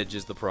damage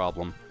is the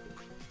problem.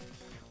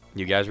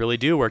 You guys really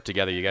do work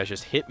together. You guys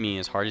just hit me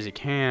as hard as you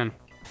can.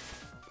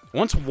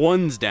 Once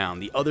one's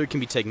down, the other can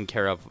be taken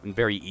care of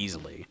very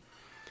easily.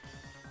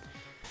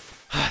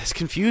 This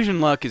confusion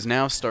luck is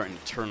now starting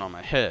to turn on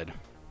my head.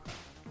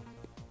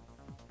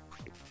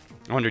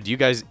 I wonder, do you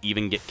guys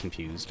even get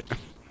confused?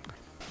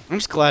 I'm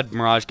just glad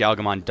Mirage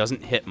Galgamon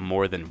doesn't hit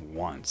more than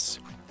once.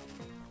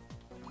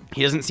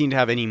 He doesn't seem to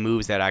have any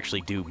moves that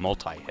actually do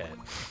multi-hit.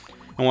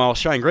 And while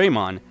Shine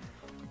Greymon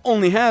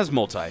only has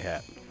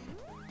multi-hit,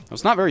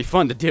 it's not very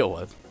fun to deal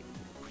with.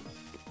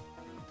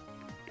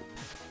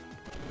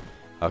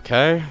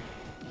 Okay.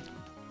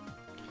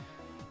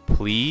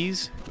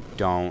 Please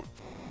don't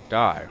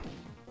die.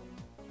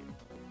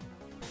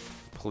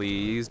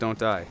 Please don't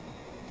die.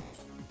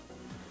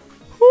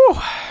 Whew.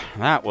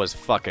 That was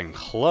fucking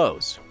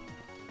close.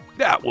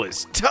 That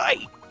was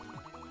tight.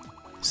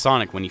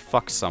 Sonic, when he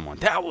fucks someone,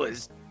 that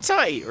was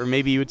tight. Or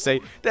maybe you would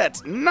say,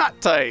 that's not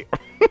tight.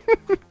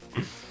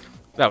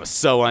 That was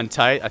so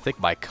untight. I think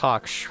my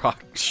cock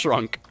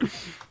shrunk.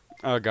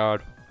 Oh,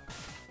 God.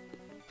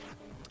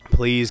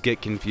 Please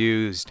get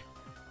confused.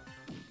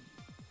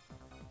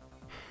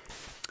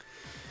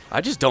 I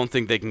just don't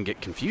think they can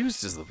get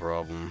confused is the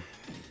problem.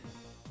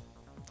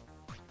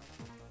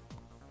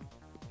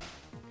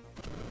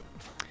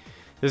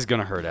 This is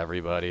gonna hurt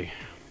everybody.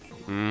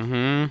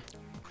 Mm-hmm.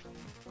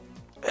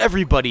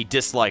 Everybody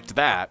disliked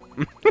that.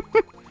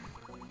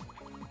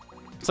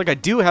 It's like I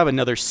do have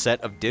another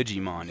set of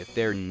Digimon if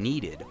they're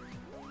needed.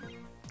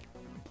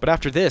 But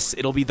after this,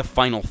 it'll be the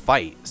final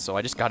fight, so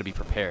I just gotta be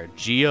prepared.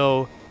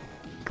 Geo,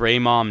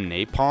 Greymon,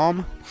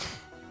 Napalm.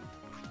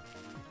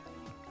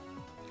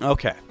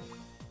 Okay.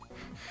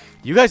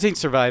 You guys ain't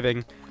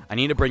surviving. I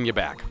need to bring you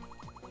back.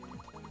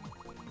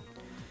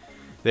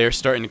 They're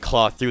starting to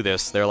claw through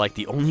this. They're like,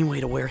 the only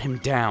way to wear him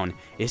down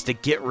is to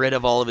get rid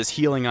of all of his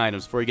healing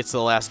items before he gets to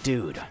the last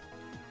dude.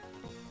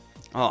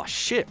 Oh,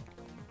 shit.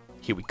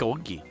 Here we go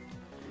again.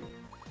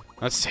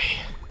 Let's see.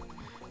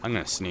 I'm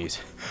gonna sneeze.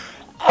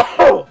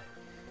 Oh,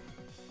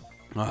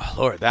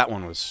 Lord, that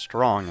one was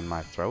strong in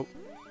my throat.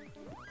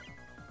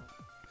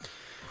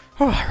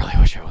 Oh, I really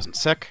wish I wasn't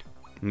sick.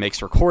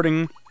 Makes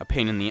recording a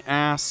pain in the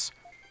ass.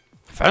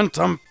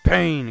 Phantom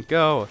pain,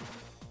 go.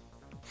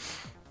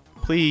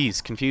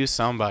 Please, confuse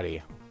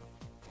somebody.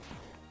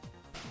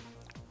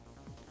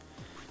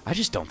 I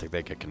just don't think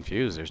they get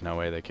confused. There's no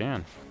way they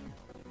can.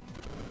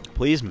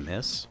 Please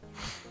miss.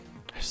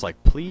 Just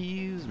like,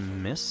 please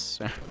miss.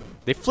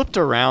 They flipped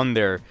around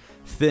their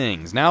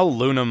things. Now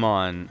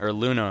Lunamon, or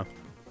Luna,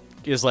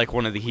 is like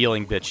one of the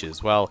healing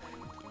bitches.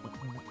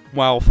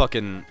 While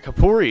fucking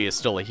Kapuri is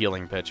still a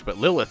healing bitch, but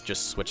Lilith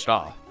just switched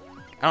off.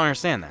 I don't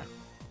understand that.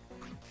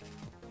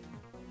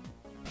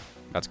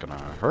 That's gonna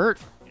hurt.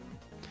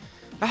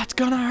 That's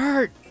gonna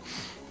hurt!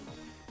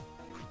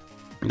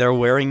 They're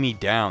wearing me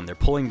down. They're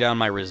pulling down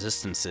my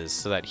resistances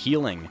so that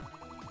healing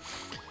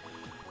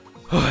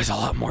is a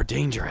lot more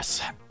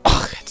dangerous.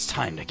 Ugh, it's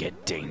time to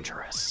get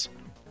dangerous.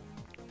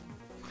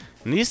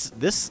 And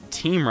this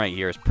team right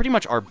here is pretty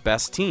much our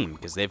best team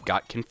because they've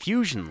got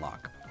confusion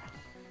luck.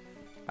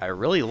 I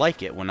really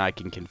like it when I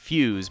can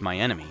confuse my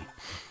enemy.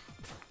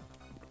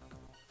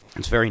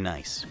 It's very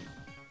nice.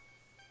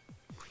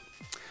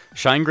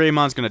 Shine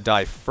Greymon's gonna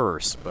die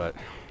first, but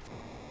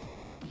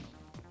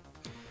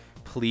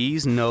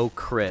please no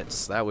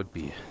crits. That would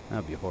be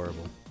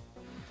horrible.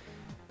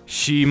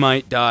 She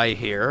might die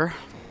here.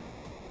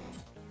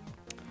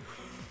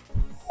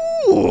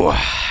 Ooh,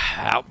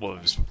 that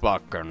was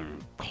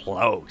fucking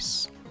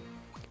close.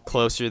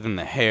 Closer than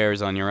the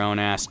hairs on your own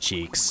ass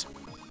cheeks.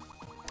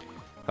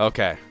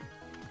 Okay.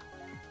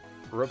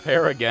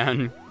 Repair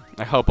again.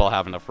 I hope I'll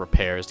have enough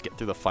repairs to get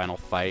through the final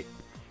fight.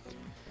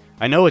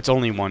 I know it's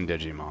only one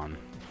Digimon.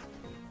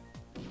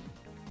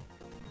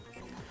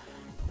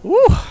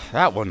 Woo,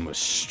 that one was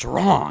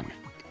strong.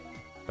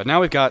 But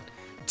now we've got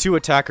two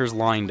attackers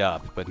lined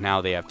up, but now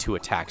they have two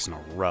attacks in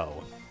a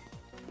row.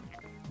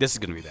 This is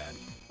gonna be bad.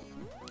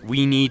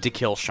 We need to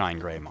kill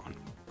Shine Greymon.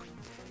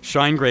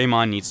 Shine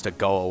Greymon needs to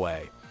go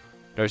away.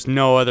 There's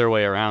no other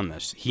way around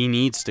this. He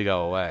needs to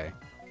go away.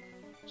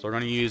 So we're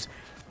gonna use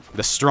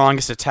the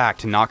strongest attack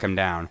to knock him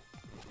down.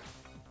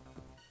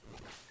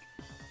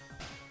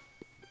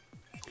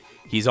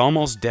 He's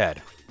almost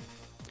dead.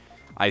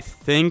 I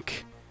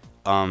think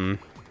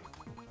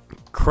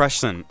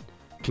Crescent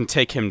can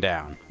take him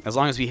down, as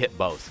long as we hit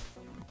both.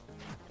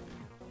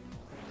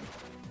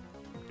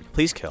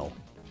 Please kill.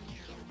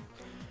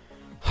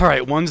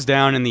 Alright, one's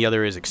down and the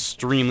other is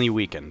extremely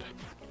weakened.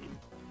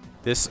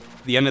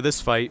 The end of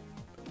this fight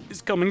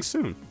is coming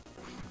soon.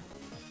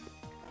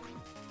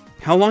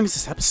 How long has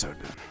this episode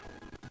been?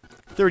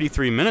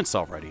 33 minutes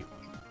already.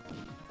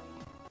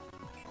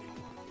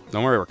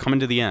 Don't worry, we're coming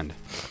to the end.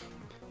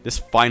 This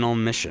final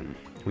mission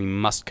we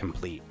must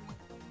complete.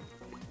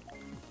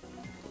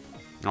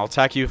 I'll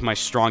attack you with my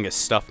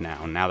strongest stuff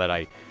now that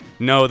I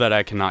know that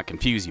I cannot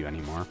confuse you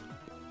anymore.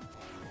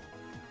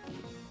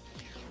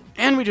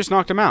 And we just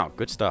knocked him out.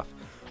 Good stuff.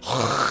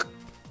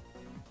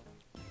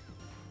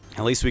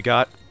 At least we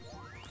got...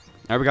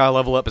 Now we gotta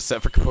level up a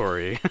set for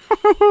Kapuri.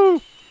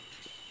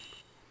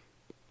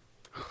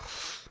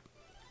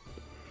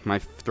 My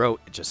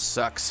throat, it just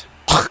sucks.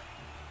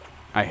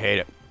 I hate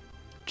it.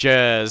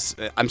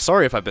 I'm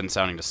sorry if I've been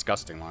sounding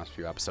disgusting the last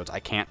few episodes. I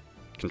can't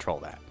control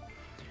that.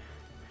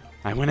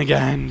 I win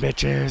again,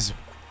 bitches.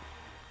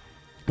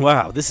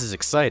 Wow, this is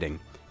exciting.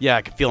 Yeah,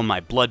 I can feel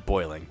my blood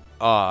boiling.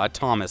 Ah,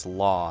 Thomas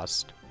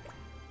lost.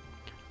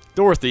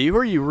 Dorothy, who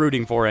are you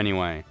rooting for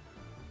anyway?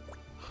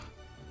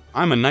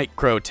 I'm a Night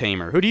Crow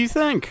Tamer. Who do you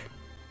think?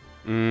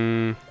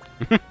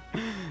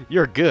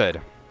 You're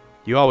good.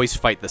 You always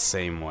fight the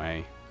same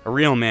way. A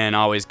real man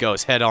always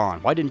goes head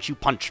on. Why didn't you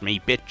punch me,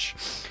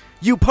 bitch?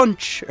 You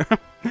punch!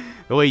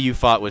 The way you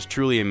fought was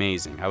truly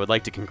amazing. I would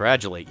like to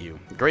congratulate you.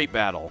 Great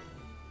battle.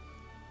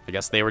 I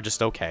guess they were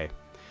just okay.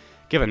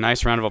 Give a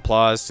nice round of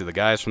applause to the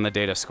guys from the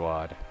Data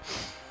Squad.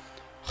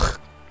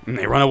 And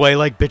they run away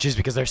like bitches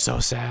because they're so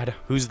sad.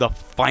 Who's the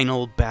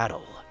final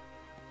battle?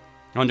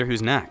 I wonder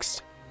who's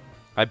next.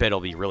 I bet it'll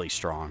be really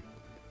strong.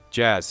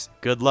 Jazz,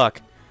 good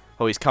luck.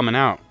 Oh, he's coming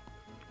out.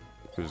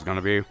 Who's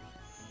gonna be?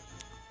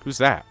 Who's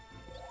that?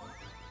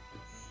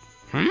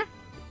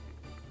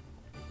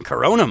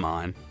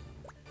 Coronamon?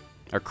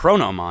 Or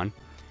Chronomon?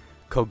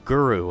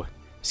 Koguru.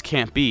 This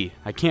can't be.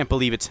 I can't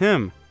believe it's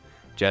him.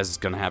 Jazz is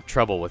gonna have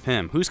trouble with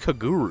him. Who's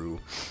Koguru?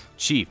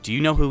 Chief, do you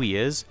know who he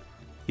is?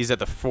 He's at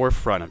the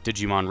forefront of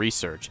Digimon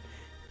research.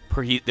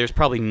 There's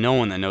probably no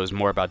one that knows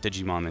more about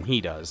Digimon than he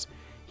does.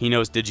 He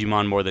knows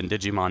Digimon more than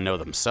Digimon know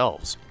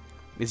themselves.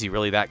 Is he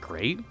really that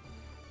great?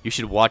 You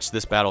should watch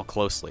this battle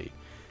closely.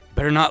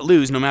 Better not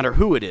lose no matter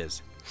who it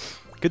is.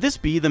 Could this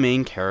be the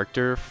main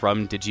character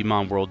from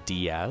Digimon World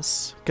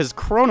DS? Because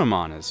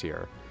Chronomon is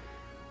here.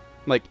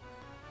 Like,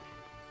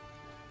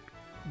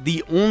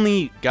 the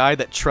only guy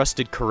that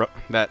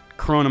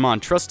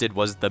Chronomon trusted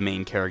was the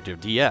main character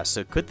of DS.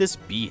 So could this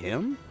be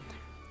him?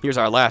 Here's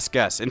our last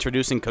guess.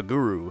 Introducing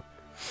Koguru.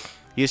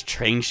 He has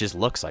changed his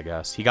looks, I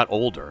guess. He got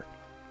older.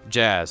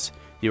 Jazz,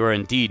 you are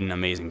indeed an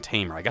amazing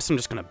tamer. I guess I'm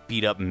just going to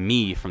beat up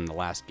me from the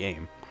last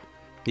game.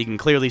 You can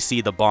clearly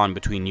see the bond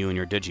between you and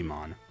your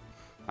Digimon.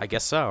 I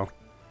guess so.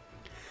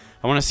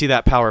 I want to see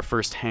that power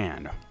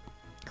firsthand.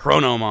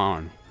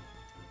 Chronomon.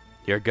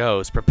 Here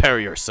goes. Prepare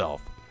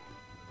yourself.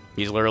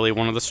 He's literally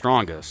one of the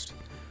strongest.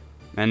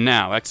 And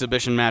now,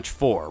 Exhibition Match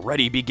 4.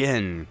 Ready,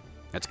 begin.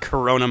 That's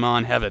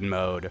Coronamon Heaven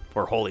Mode,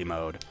 or Holy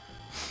Mode.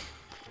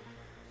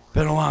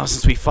 Been a while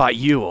since we fought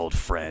you, old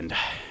friend.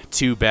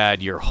 Too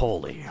bad you're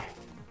holy.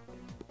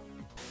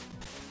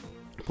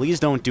 Please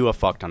don't do a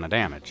fuck ton of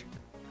damage.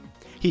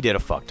 He did a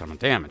fuck ton of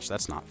damage.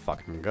 That's not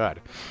fucking good.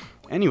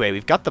 Anyway,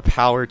 we've got the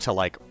power to,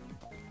 like,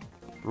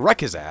 wreck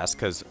his ass,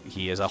 because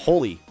he is a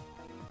holy.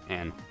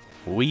 And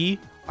we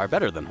are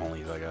better than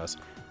holies, I guess.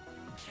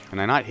 Can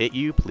I not hit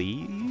you,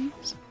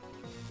 please?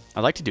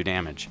 I'd like to do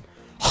damage.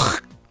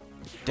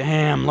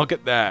 Damn, look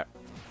at that.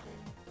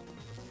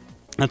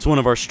 That's one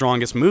of our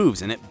strongest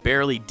moves, and it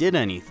barely did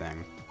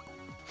anything.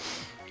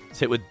 Let's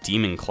hit with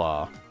Demon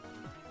Claw.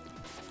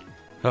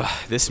 Ugh,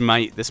 this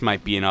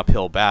might be an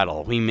uphill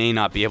battle. We may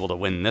not be able to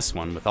win this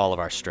one with all of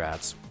our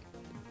strats.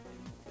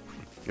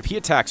 If he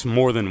attacks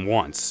more than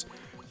once,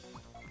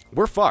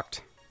 we're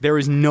fucked. There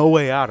is no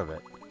way out of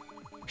it.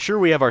 Sure,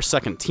 we have our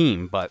second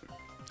team, but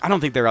I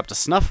don't think they're up to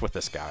snuff with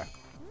this guy.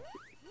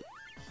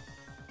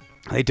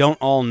 They don't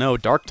all know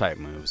Dark-type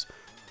moves.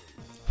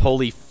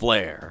 Holy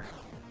Flare.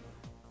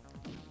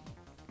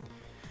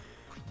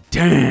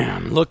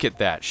 Damn, look at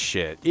that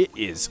shit. It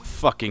is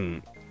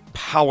fucking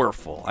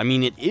powerful. I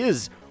mean, it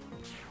is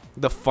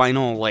the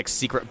final, like,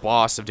 secret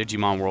boss of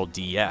Digimon World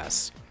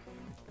DS.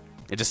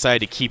 It decided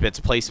to keep its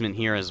placement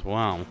here as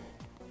well.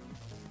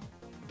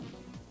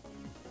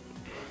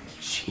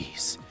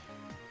 Jeez.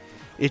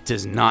 It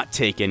does not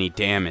take any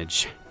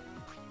damage.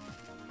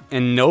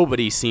 And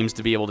nobody seems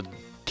to be able to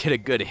get a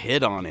good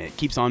hit on it. It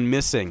keeps on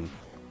missing.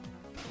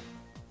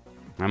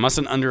 I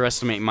mustn't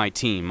underestimate my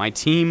team. My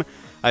team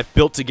I've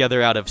built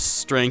together out of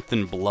strength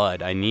and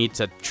blood. I need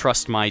to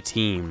trust my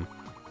team.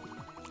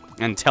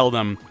 And tell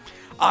them,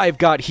 I've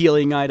got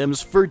healing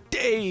items for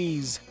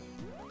days.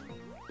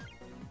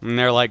 And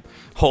they're like,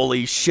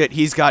 holy shit,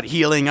 he's got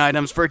healing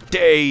items for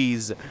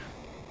days.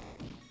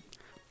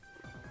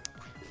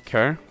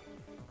 Okay.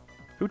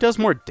 Who does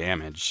more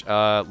damage?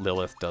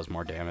 Lilith does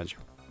more damage.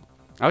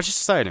 I was just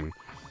deciding.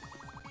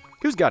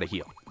 Who's got a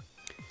heal?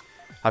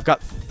 I've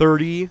got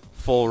 30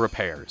 full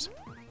repairs.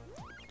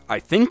 I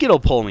think it'll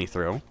pull me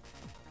through.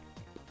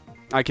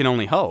 I can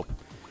only hope.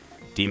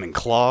 Demon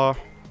Claw.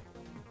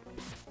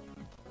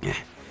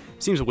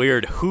 Seems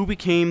weird. Who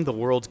became the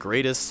world's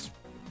greatest,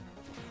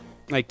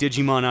 like,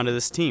 Digimon out of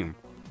this team?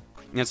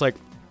 And it's like,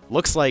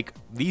 looks like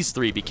these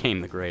three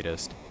became the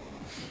greatest.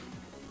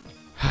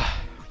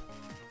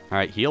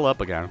 Alright, heal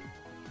up again.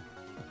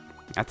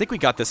 I think we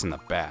got this in the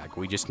bag.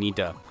 We just need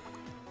to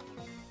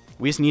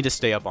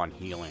stay up on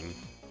healing.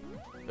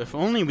 If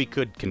only we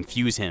could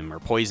confuse him or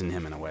poison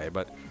him in a way,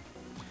 but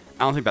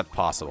I don't think that's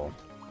possible.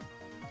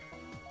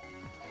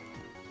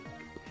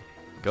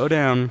 Go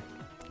down.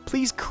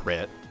 Please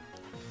crit.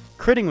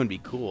 Critting would be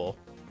cool.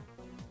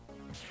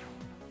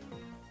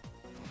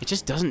 It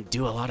just doesn't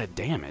do a lot of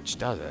damage,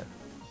 does it?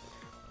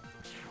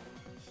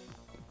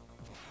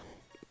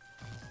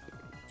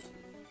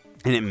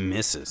 And it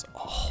misses a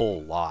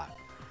whole lot.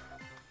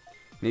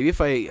 Maybe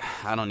if I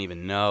don't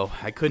even know.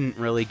 I couldn't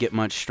really get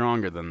much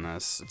stronger than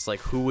this. It's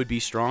like, who would be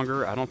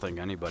stronger? I don't think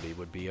anybody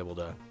would be able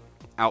to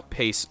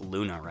outpace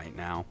Luna right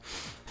now.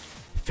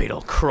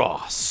 Fatal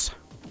Cross.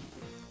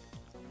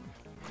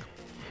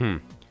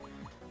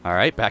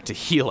 Alright, back to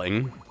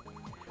healing.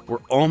 We're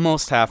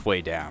almost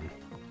halfway down.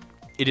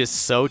 It is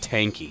so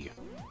tanky.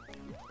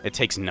 It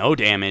takes no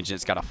damage, and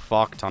it's got a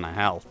fuck ton of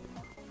health.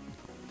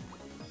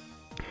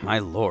 My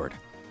lord.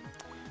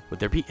 Would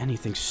there be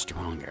anything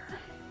stronger?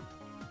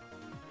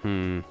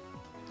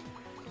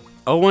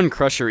 O1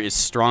 Crusher is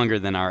stronger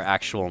than our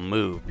actual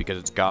move because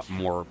it's got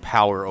more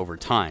power over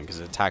time because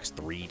it attacks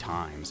 3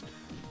 times.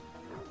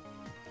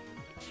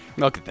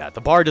 Look at that.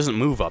 The bar doesn't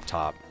move up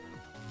top.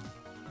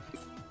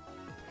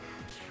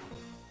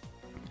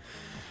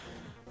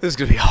 This is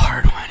going to be a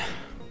hard one.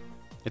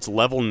 It's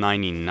level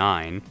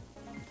 99.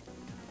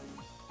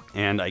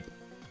 And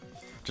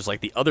just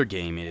like the other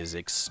game, it is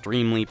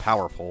extremely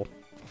powerful.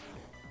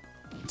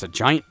 It's a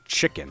giant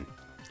chicken.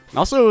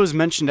 Also, it was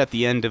mentioned at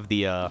the end of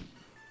the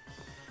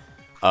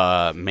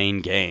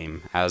main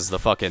game as the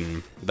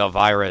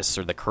virus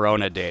or the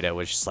corona data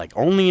was just like,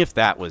 only if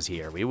that was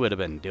here, we would have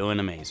been doing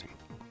amazing.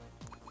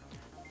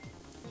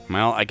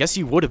 Well, I guess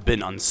you would have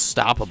been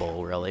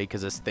unstoppable, really,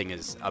 because this thing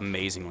is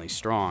amazingly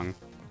strong.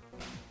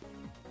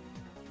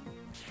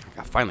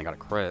 I finally got a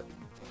crit.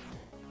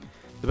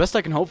 The best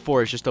I can hope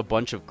for is just a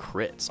bunch of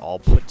crits all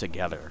put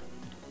together.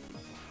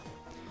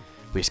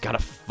 We just gotta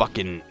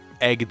fucking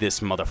egg this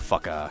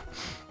motherfucker.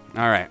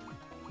 Alright,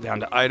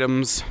 down to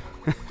items.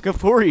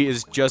 Gafuri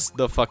is just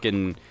the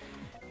fucking...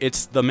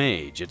 It's the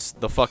mage. It's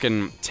the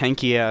fucking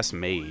tanky-ass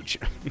mage.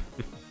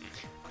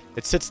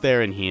 It sits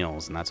there and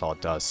heals, and that's all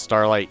it does.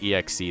 Starlight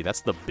EXE,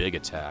 that's the big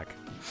attack.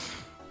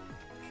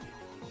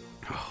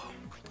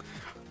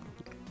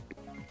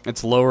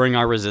 It's lowering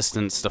our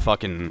resistance to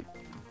fucking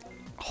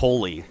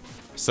holy.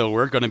 So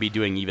we're gonna be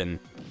doing even...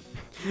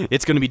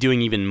 It's gonna be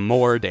doing even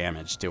more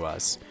damage to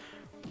us.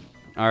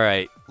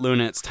 Alright,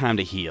 Luna, it's time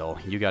to heal.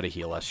 You gotta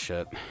heal us,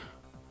 shit.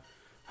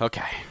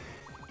 Okay.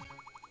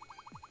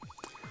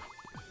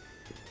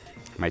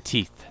 My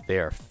teeth, they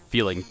are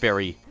feeling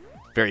very,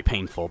 very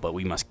painful, but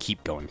we must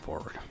keep going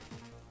forward.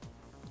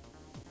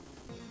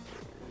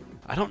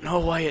 I don't know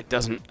why it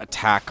doesn't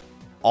attack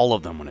all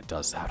of them when it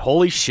does that.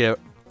 Holy shit.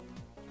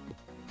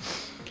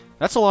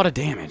 That's a lot of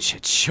damage.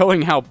 It's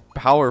showing how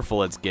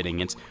powerful it's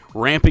getting. It's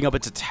ramping up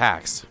its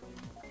attacks.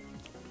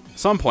 At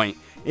some point,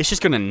 it's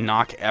just gonna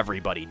knock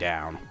everybody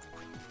down.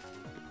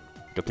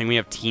 Good thing we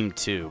have Team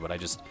 2, but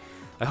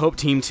I hope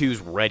Team 2's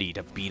ready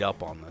to beat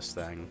up on this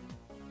thing.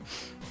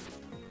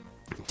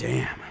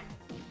 Damn.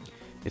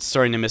 It's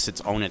starting to miss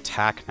its own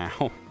attack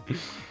now.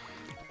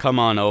 Come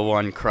on,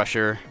 O1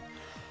 Crusher.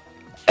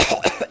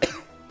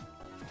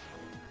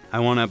 I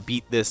want to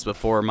beat this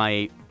before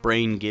my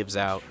brain gives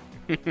out.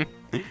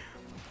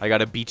 I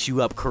gotta beat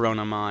you up,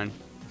 Coronamon.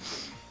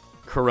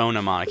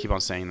 Coronamon, I keep on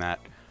saying that.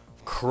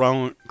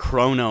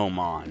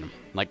 Chronomon.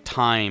 Like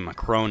time,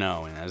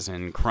 chrono, as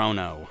in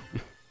chrono.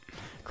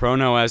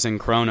 Chrono as in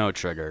Chrono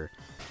Trigger.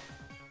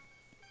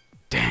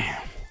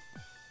 Damn.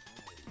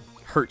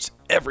 Hurts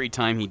every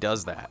time he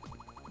does that.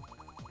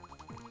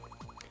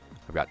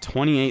 I've got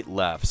 28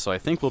 left, so I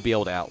think we'll be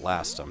able to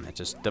outlast him. It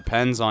just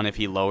depends on if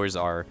he lowers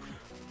our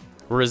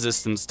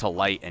resistance to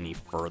light any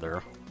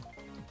further.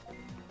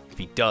 If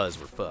he does,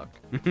 we're fucked.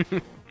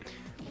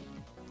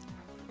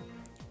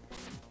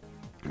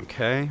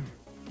 Okay.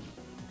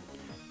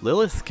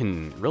 Lilith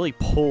can really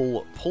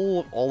pull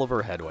all of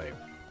her head weight.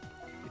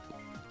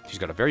 She's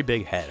got a very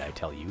big head, I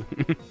tell you.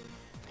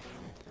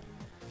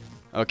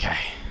 Okay.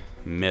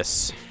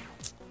 Miss.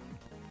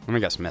 Let me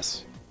guess,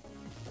 miss.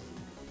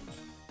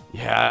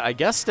 Yeah, I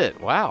guessed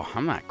it. Wow,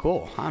 I'm not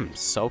cool. I'm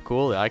so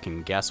cool that I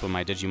can guess when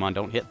my Digimon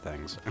don't hit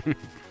things.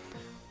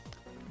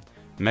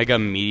 Mega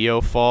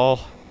Meteor Fall.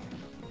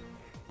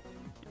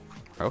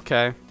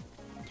 Okay.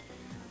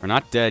 We're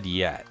not dead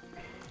yet.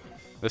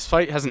 This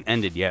fight hasn't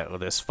ended yet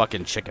with this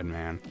fucking chicken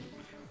man.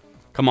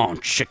 Come on,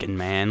 chicken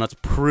man. Let's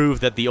prove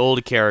that the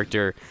old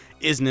character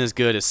isn't as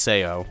good as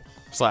Sayo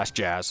 /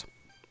 Jazz.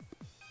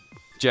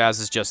 Jazz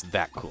is just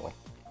that cool.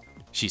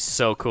 She's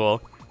so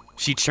cool.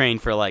 She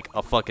trained for like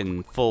a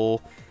fucking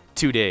full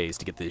 2 days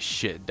to get this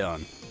shit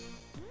done.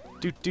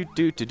 You're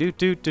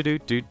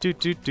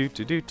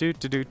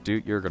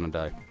gonna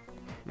die.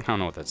 I don't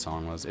know what that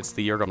song was. It's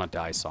the You're Gonna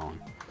Die song.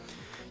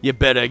 You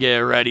better get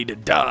ready to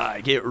die.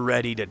 Get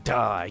ready to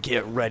die.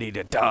 Get ready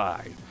to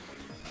die.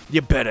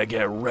 You better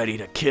get ready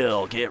to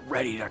kill. Get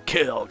ready to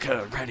kill.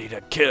 Get ready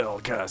to kill.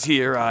 'Cause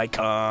here I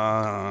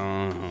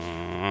come.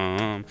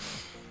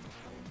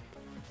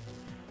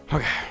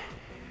 Okay.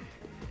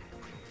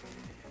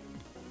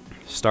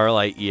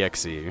 Starlight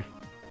EXE.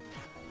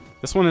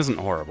 This one isn't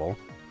horrible.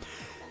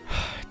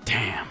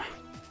 Damn.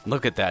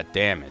 Look at that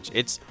damage.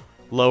 It's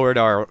lowered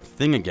our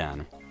thing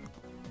again.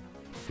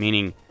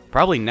 Meaning,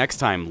 probably next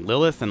time,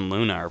 Lilith and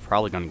Luna are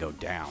probably going to go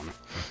down.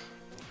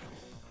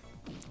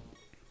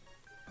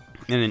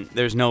 And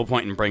there's no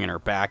point in bringing her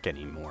back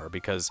anymore,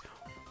 because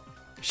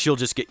she'll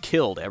just get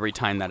killed every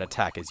time that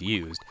attack is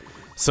used.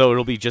 So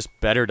it'll be just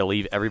better to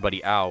leave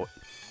everybody out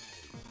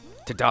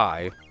to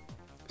die,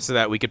 so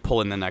that we could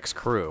pull in the next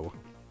crew.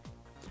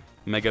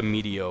 Mega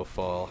Meteor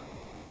Fall.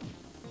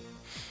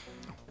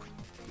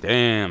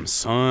 Damn,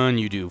 son,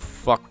 you do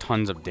fuck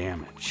tons of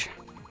damage.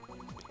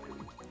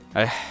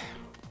 At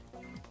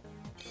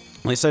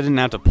least I didn't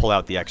have to pull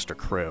out the extra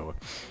crew.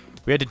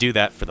 We had to do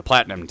that for the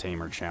Platinum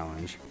Tamer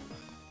challenge.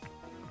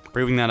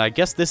 Proving that I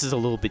guess this is a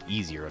little bit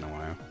easier in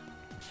a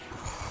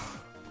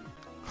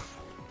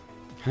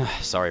way.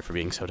 Sorry for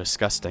being so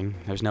disgusting.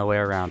 There's no way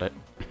around it.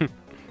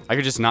 I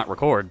could just not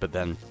record, but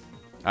then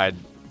I'd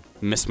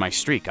miss my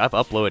streak. I've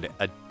uploaded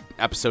an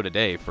episode a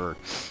day for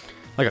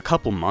like a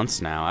couple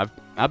months now.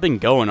 I've been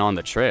going on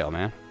the trail,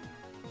 man.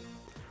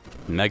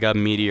 Mega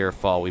Meteor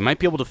Fall. We might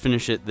be able to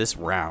finish it this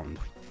round.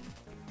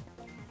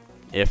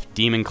 If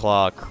Demon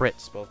Claw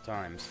crits both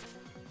times.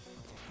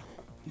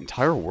 The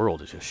entire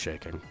world is just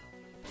shaking.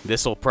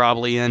 This'll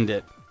probably end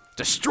it.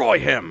 Destroy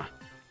him!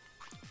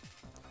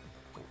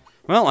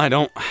 Well, I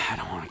don't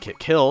want to get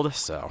killed,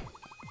 so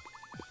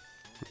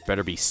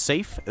better be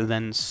safe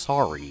than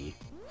sorry.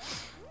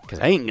 Because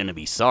I ain't gonna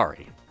be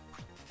sorry.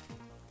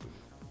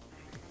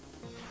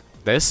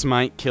 This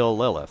might kill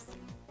Lilith.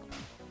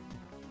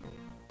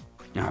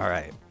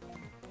 Alright.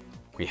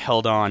 We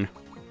held on.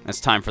 It's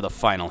time for the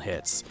final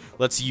hits.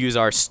 Let's use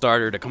our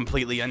starter to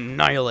completely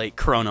annihilate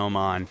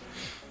Chronomon.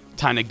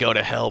 Time to go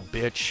to hell,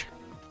 bitch.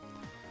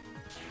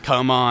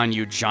 Come on,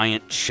 you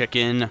giant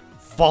chicken.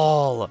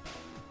 Fall!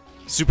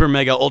 Super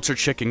Mega Ultra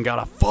Chicken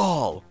gotta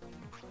fall!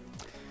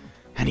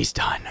 And he's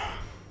done.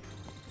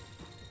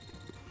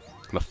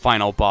 The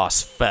final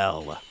boss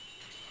fell.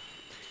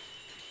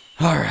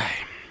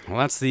 Alright. Well,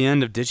 that's the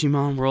end of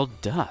Digimon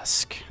World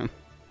Dusk.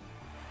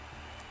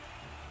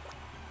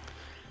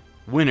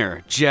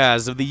 Winner,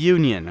 Jazz of the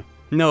Union.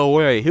 No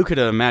way, who could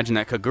have imagined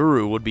that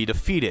Kaguru would be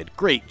defeated?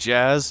 Great,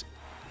 Jazz.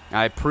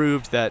 I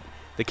proved that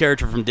the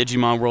character from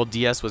Digimon World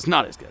DS was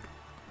not as good.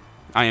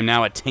 I am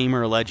now a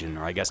Tamer Legend,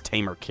 or I guess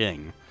Tamer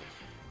King.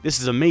 This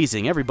is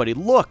amazing, everybody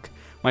look!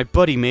 My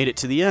buddy made it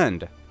to the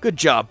end. Good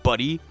job,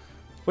 buddy.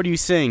 What are you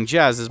saying?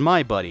 Jazz is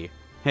my buddy.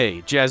 Hey,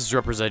 Jazz is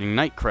representing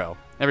Nightcrow.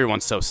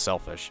 Everyone's so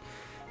selfish.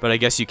 But I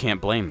guess you can't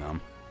blame them.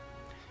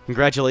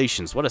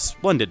 Congratulations, what a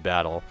splendid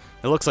battle.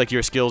 It looks like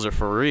your skills are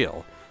for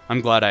real.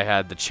 I'm glad I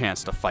had the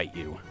chance to fight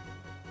you.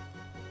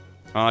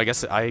 Well, I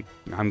guess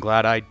I'm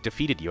glad I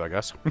defeated you, I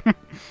guess. I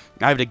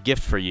have a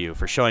gift for you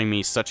for showing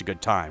me such a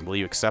good time. Will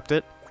you accept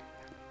it?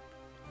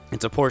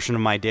 It's a portion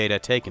of my data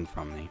taken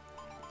from me.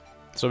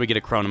 So we get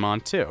a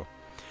Chronomon too.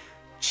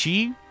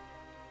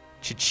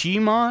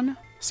 Chichimon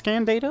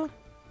scan data?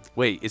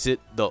 Wait, is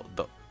it the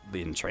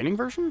in training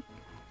version?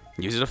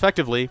 Use it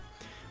effectively.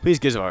 Please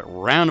give a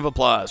round of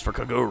applause for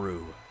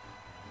Kaguru.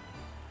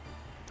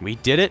 We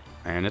did it,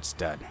 and it's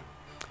dead.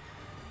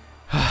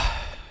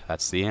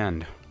 That's the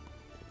end.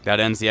 That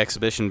ends the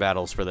exhibition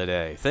battles for the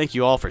day. Thank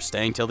you all for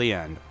staying till the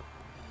end.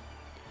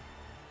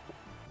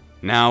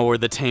 Now we're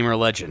the Tamer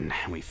Legend,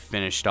 and we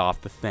finished off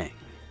the thing.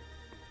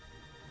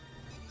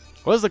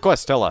 What does the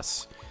quest tell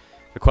us?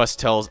 The quest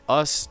tells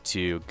us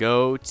to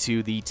go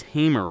to the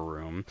Tamer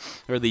room,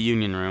 or the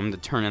Union room, to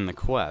turn in the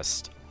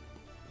quest.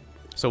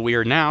 So we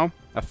are now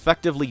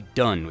effectively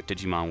done with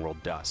Digimon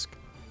World Dusk.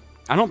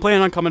 I don't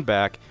plan on coming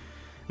back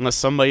unless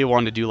somebody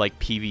wanted to do like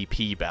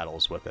PvP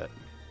battles with it,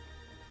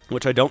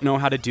 which I don't know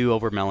how to do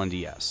over Melon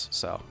DS,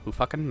 so who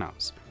fucking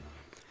knows?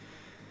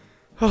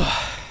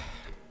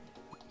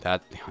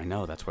 That I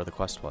know that's where the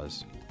quest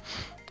was.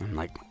 I'm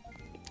like,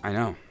 I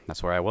know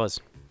that's where I was,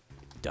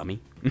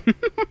 dummy.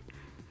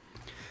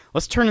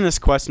 Let's turn in this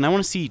quest, and I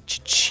want to see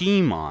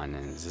Chichimon.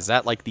 Is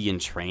that like the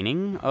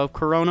entraining of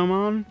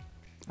Chronomon?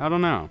 I don't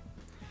know.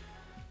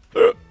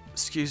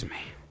 Excuse me.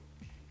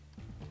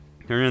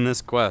 Turn in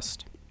this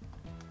quest.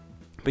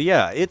 But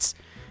yeah, it's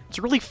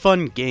a really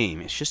fun game.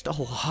 It's just a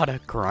lot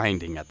of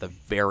grinding at the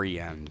very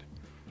end.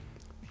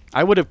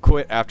 I would have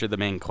quit after the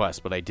main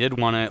quest, but I did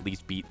want to at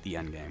least beat the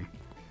end game.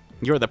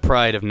 You're the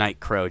pride of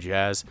Nightcrow,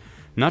 Jazz.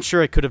 Not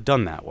sure I could have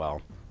done that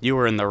well. You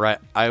were in the right.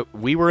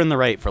 We were in the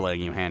right for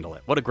letting you handle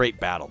it. What a great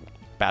battle.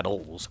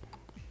 Battles.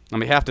 On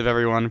behalf of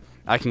everyone,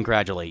 I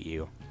congratulate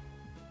you.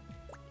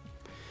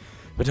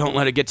 But don't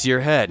let it get to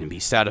your head and be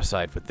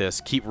satisfied with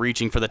this. Keep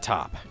reaching for the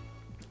top.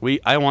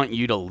 I want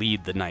you to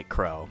lead the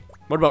Nightcrow.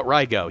 What about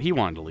Raigo? He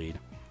wanted to lead.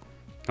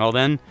 Well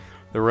then,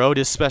 the reward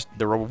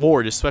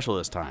is special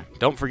this time.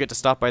 Don't forget to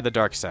stop by the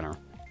Dark Center.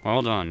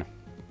 Well done.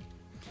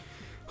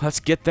 Let's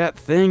get that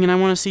thing, and I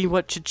want to see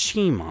what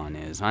Chichimon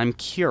is. I'm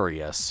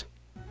curious.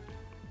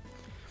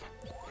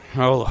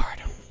 Oh,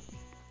 Lord.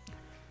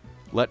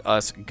 Let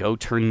us go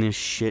turn this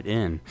shit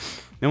in.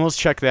 Then we'll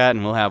check that,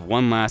 and we'll have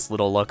one last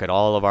little look at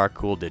all of our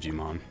cool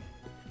Digimon.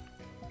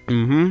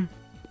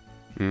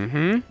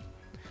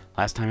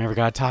 Last time I ever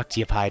got to talk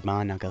to you,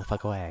 Piedmon. Now go the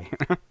fuck away.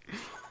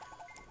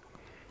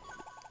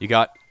 You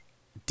got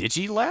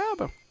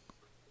Digilab?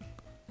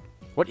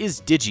 What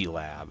is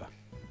Digilab?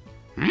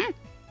 I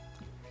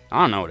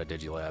don't know what a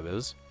Digilab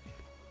is.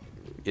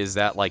 Is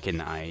that like an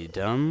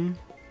item?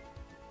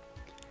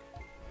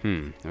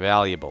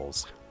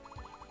 Valuables.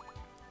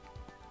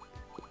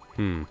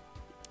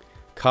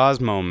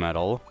 Cosmo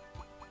Medal.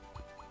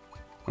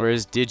 Or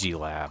is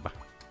Digilab?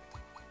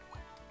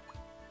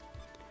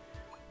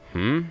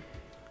 I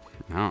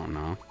don't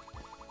know.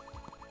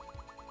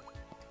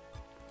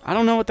 I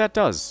don't know what that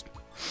does.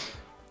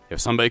 If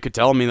somebody could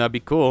tell me, that'd be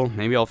cool.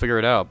 Maybe I'll figure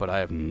it out, but I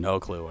have no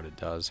clue what it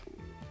does.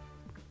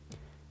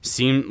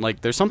 Seemed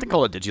like there's something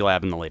called a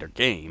Digilab in the later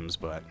games,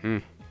 but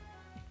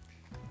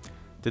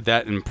did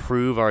that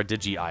improve our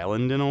Digi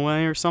Island in a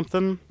way or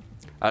something?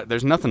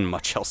 There's nothing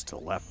much else to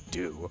left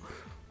do.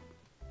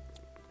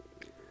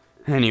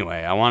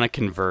 Anyway, I want to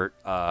convert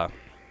the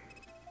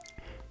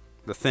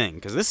thing,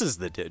 because this is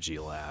the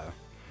Digilab.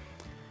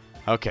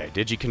 Okay,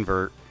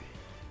 Digi-convert.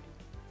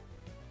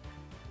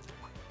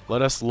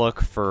 Let us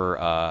look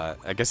for,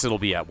 I guess it'll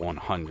be at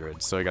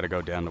 100, so I gotta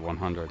go down to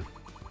 100.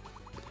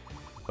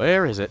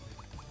 Where is it?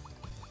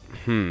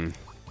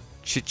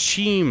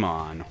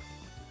 Chichimon.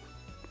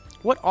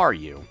 What are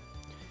you?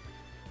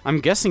 I'm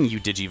guessing you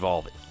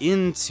Digivolve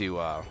into,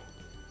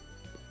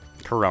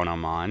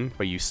 Coronamon,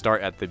 but you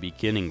start at the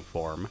beginning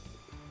form.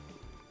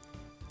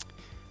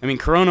 I mean,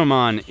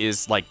 Coronamon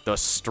is, like, the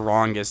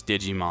strongest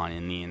Digimon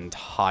in the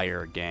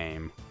entire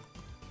game.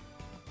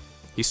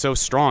 He's so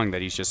strong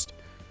that he's just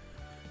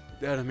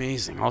that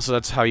amazing. Also,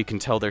 that's how you can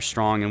tell they're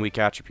strong and weak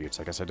attributes.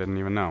 I guess I didn't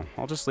even know.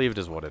 I'll just leave it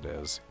as what it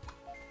is.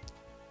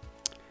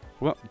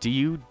 What do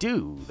you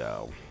do,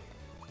 though?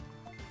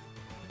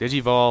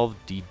 Digivolve,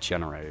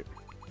 Degenerate.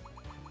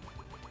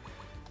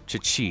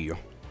 Chichi.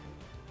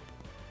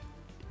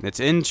 It's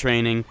in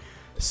training,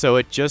 so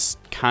it just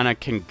kind of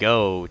can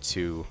go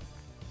to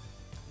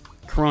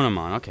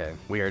Coronamon. Okay,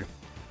 weird.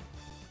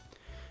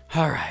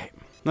 Alright,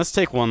 let's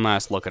take one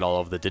last look at all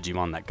of the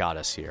Digimon that got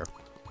us here.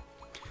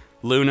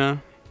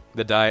 Luna,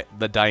 the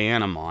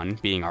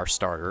Dianamon, being our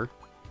starter.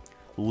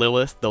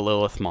 Lilith, the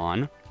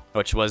Lilithmon,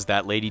 which was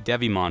that Lady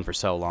Devimon for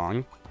so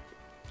long.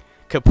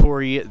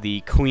 Kapuri,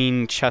 the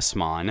Queen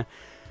Chessmon,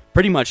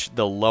 pretty much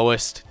the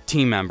lowest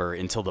team member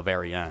until the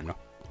very end.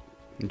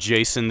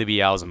 Jason, the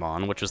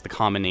Beelzemon, which was the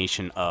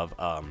combination of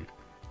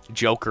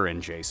Joker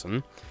and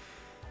Jason.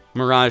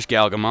 Mirage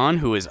Galgamon,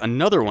 who is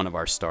another one of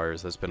our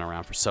stars that's been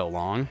around for so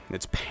long.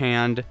 It's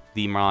Pand,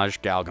 the Mirage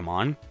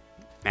Galgamon.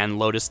 And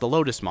Lotus, the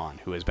Lotusmon,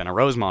 who has been a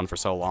Rosemon for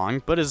so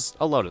long, but is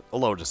a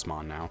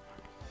Lotusmon now.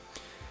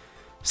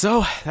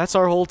 So, that's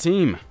our whole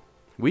team.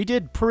 We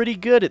did pretty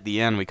good at the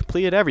end. We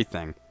completed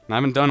everything. I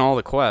haven't done all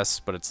the quests,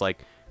 but it's like,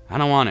 I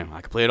don't want to. I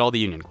completed all the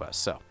Union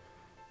quests, so.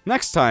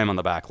 Next time on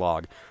the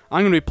backlog,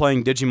 I'm going to be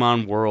playing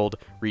Digimon World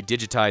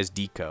Redigitized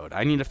Decode.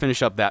 I need to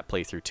finish up that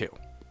playthrough too.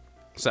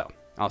 So,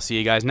 I'll see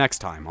you guys next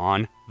time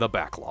on the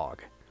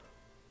backlog.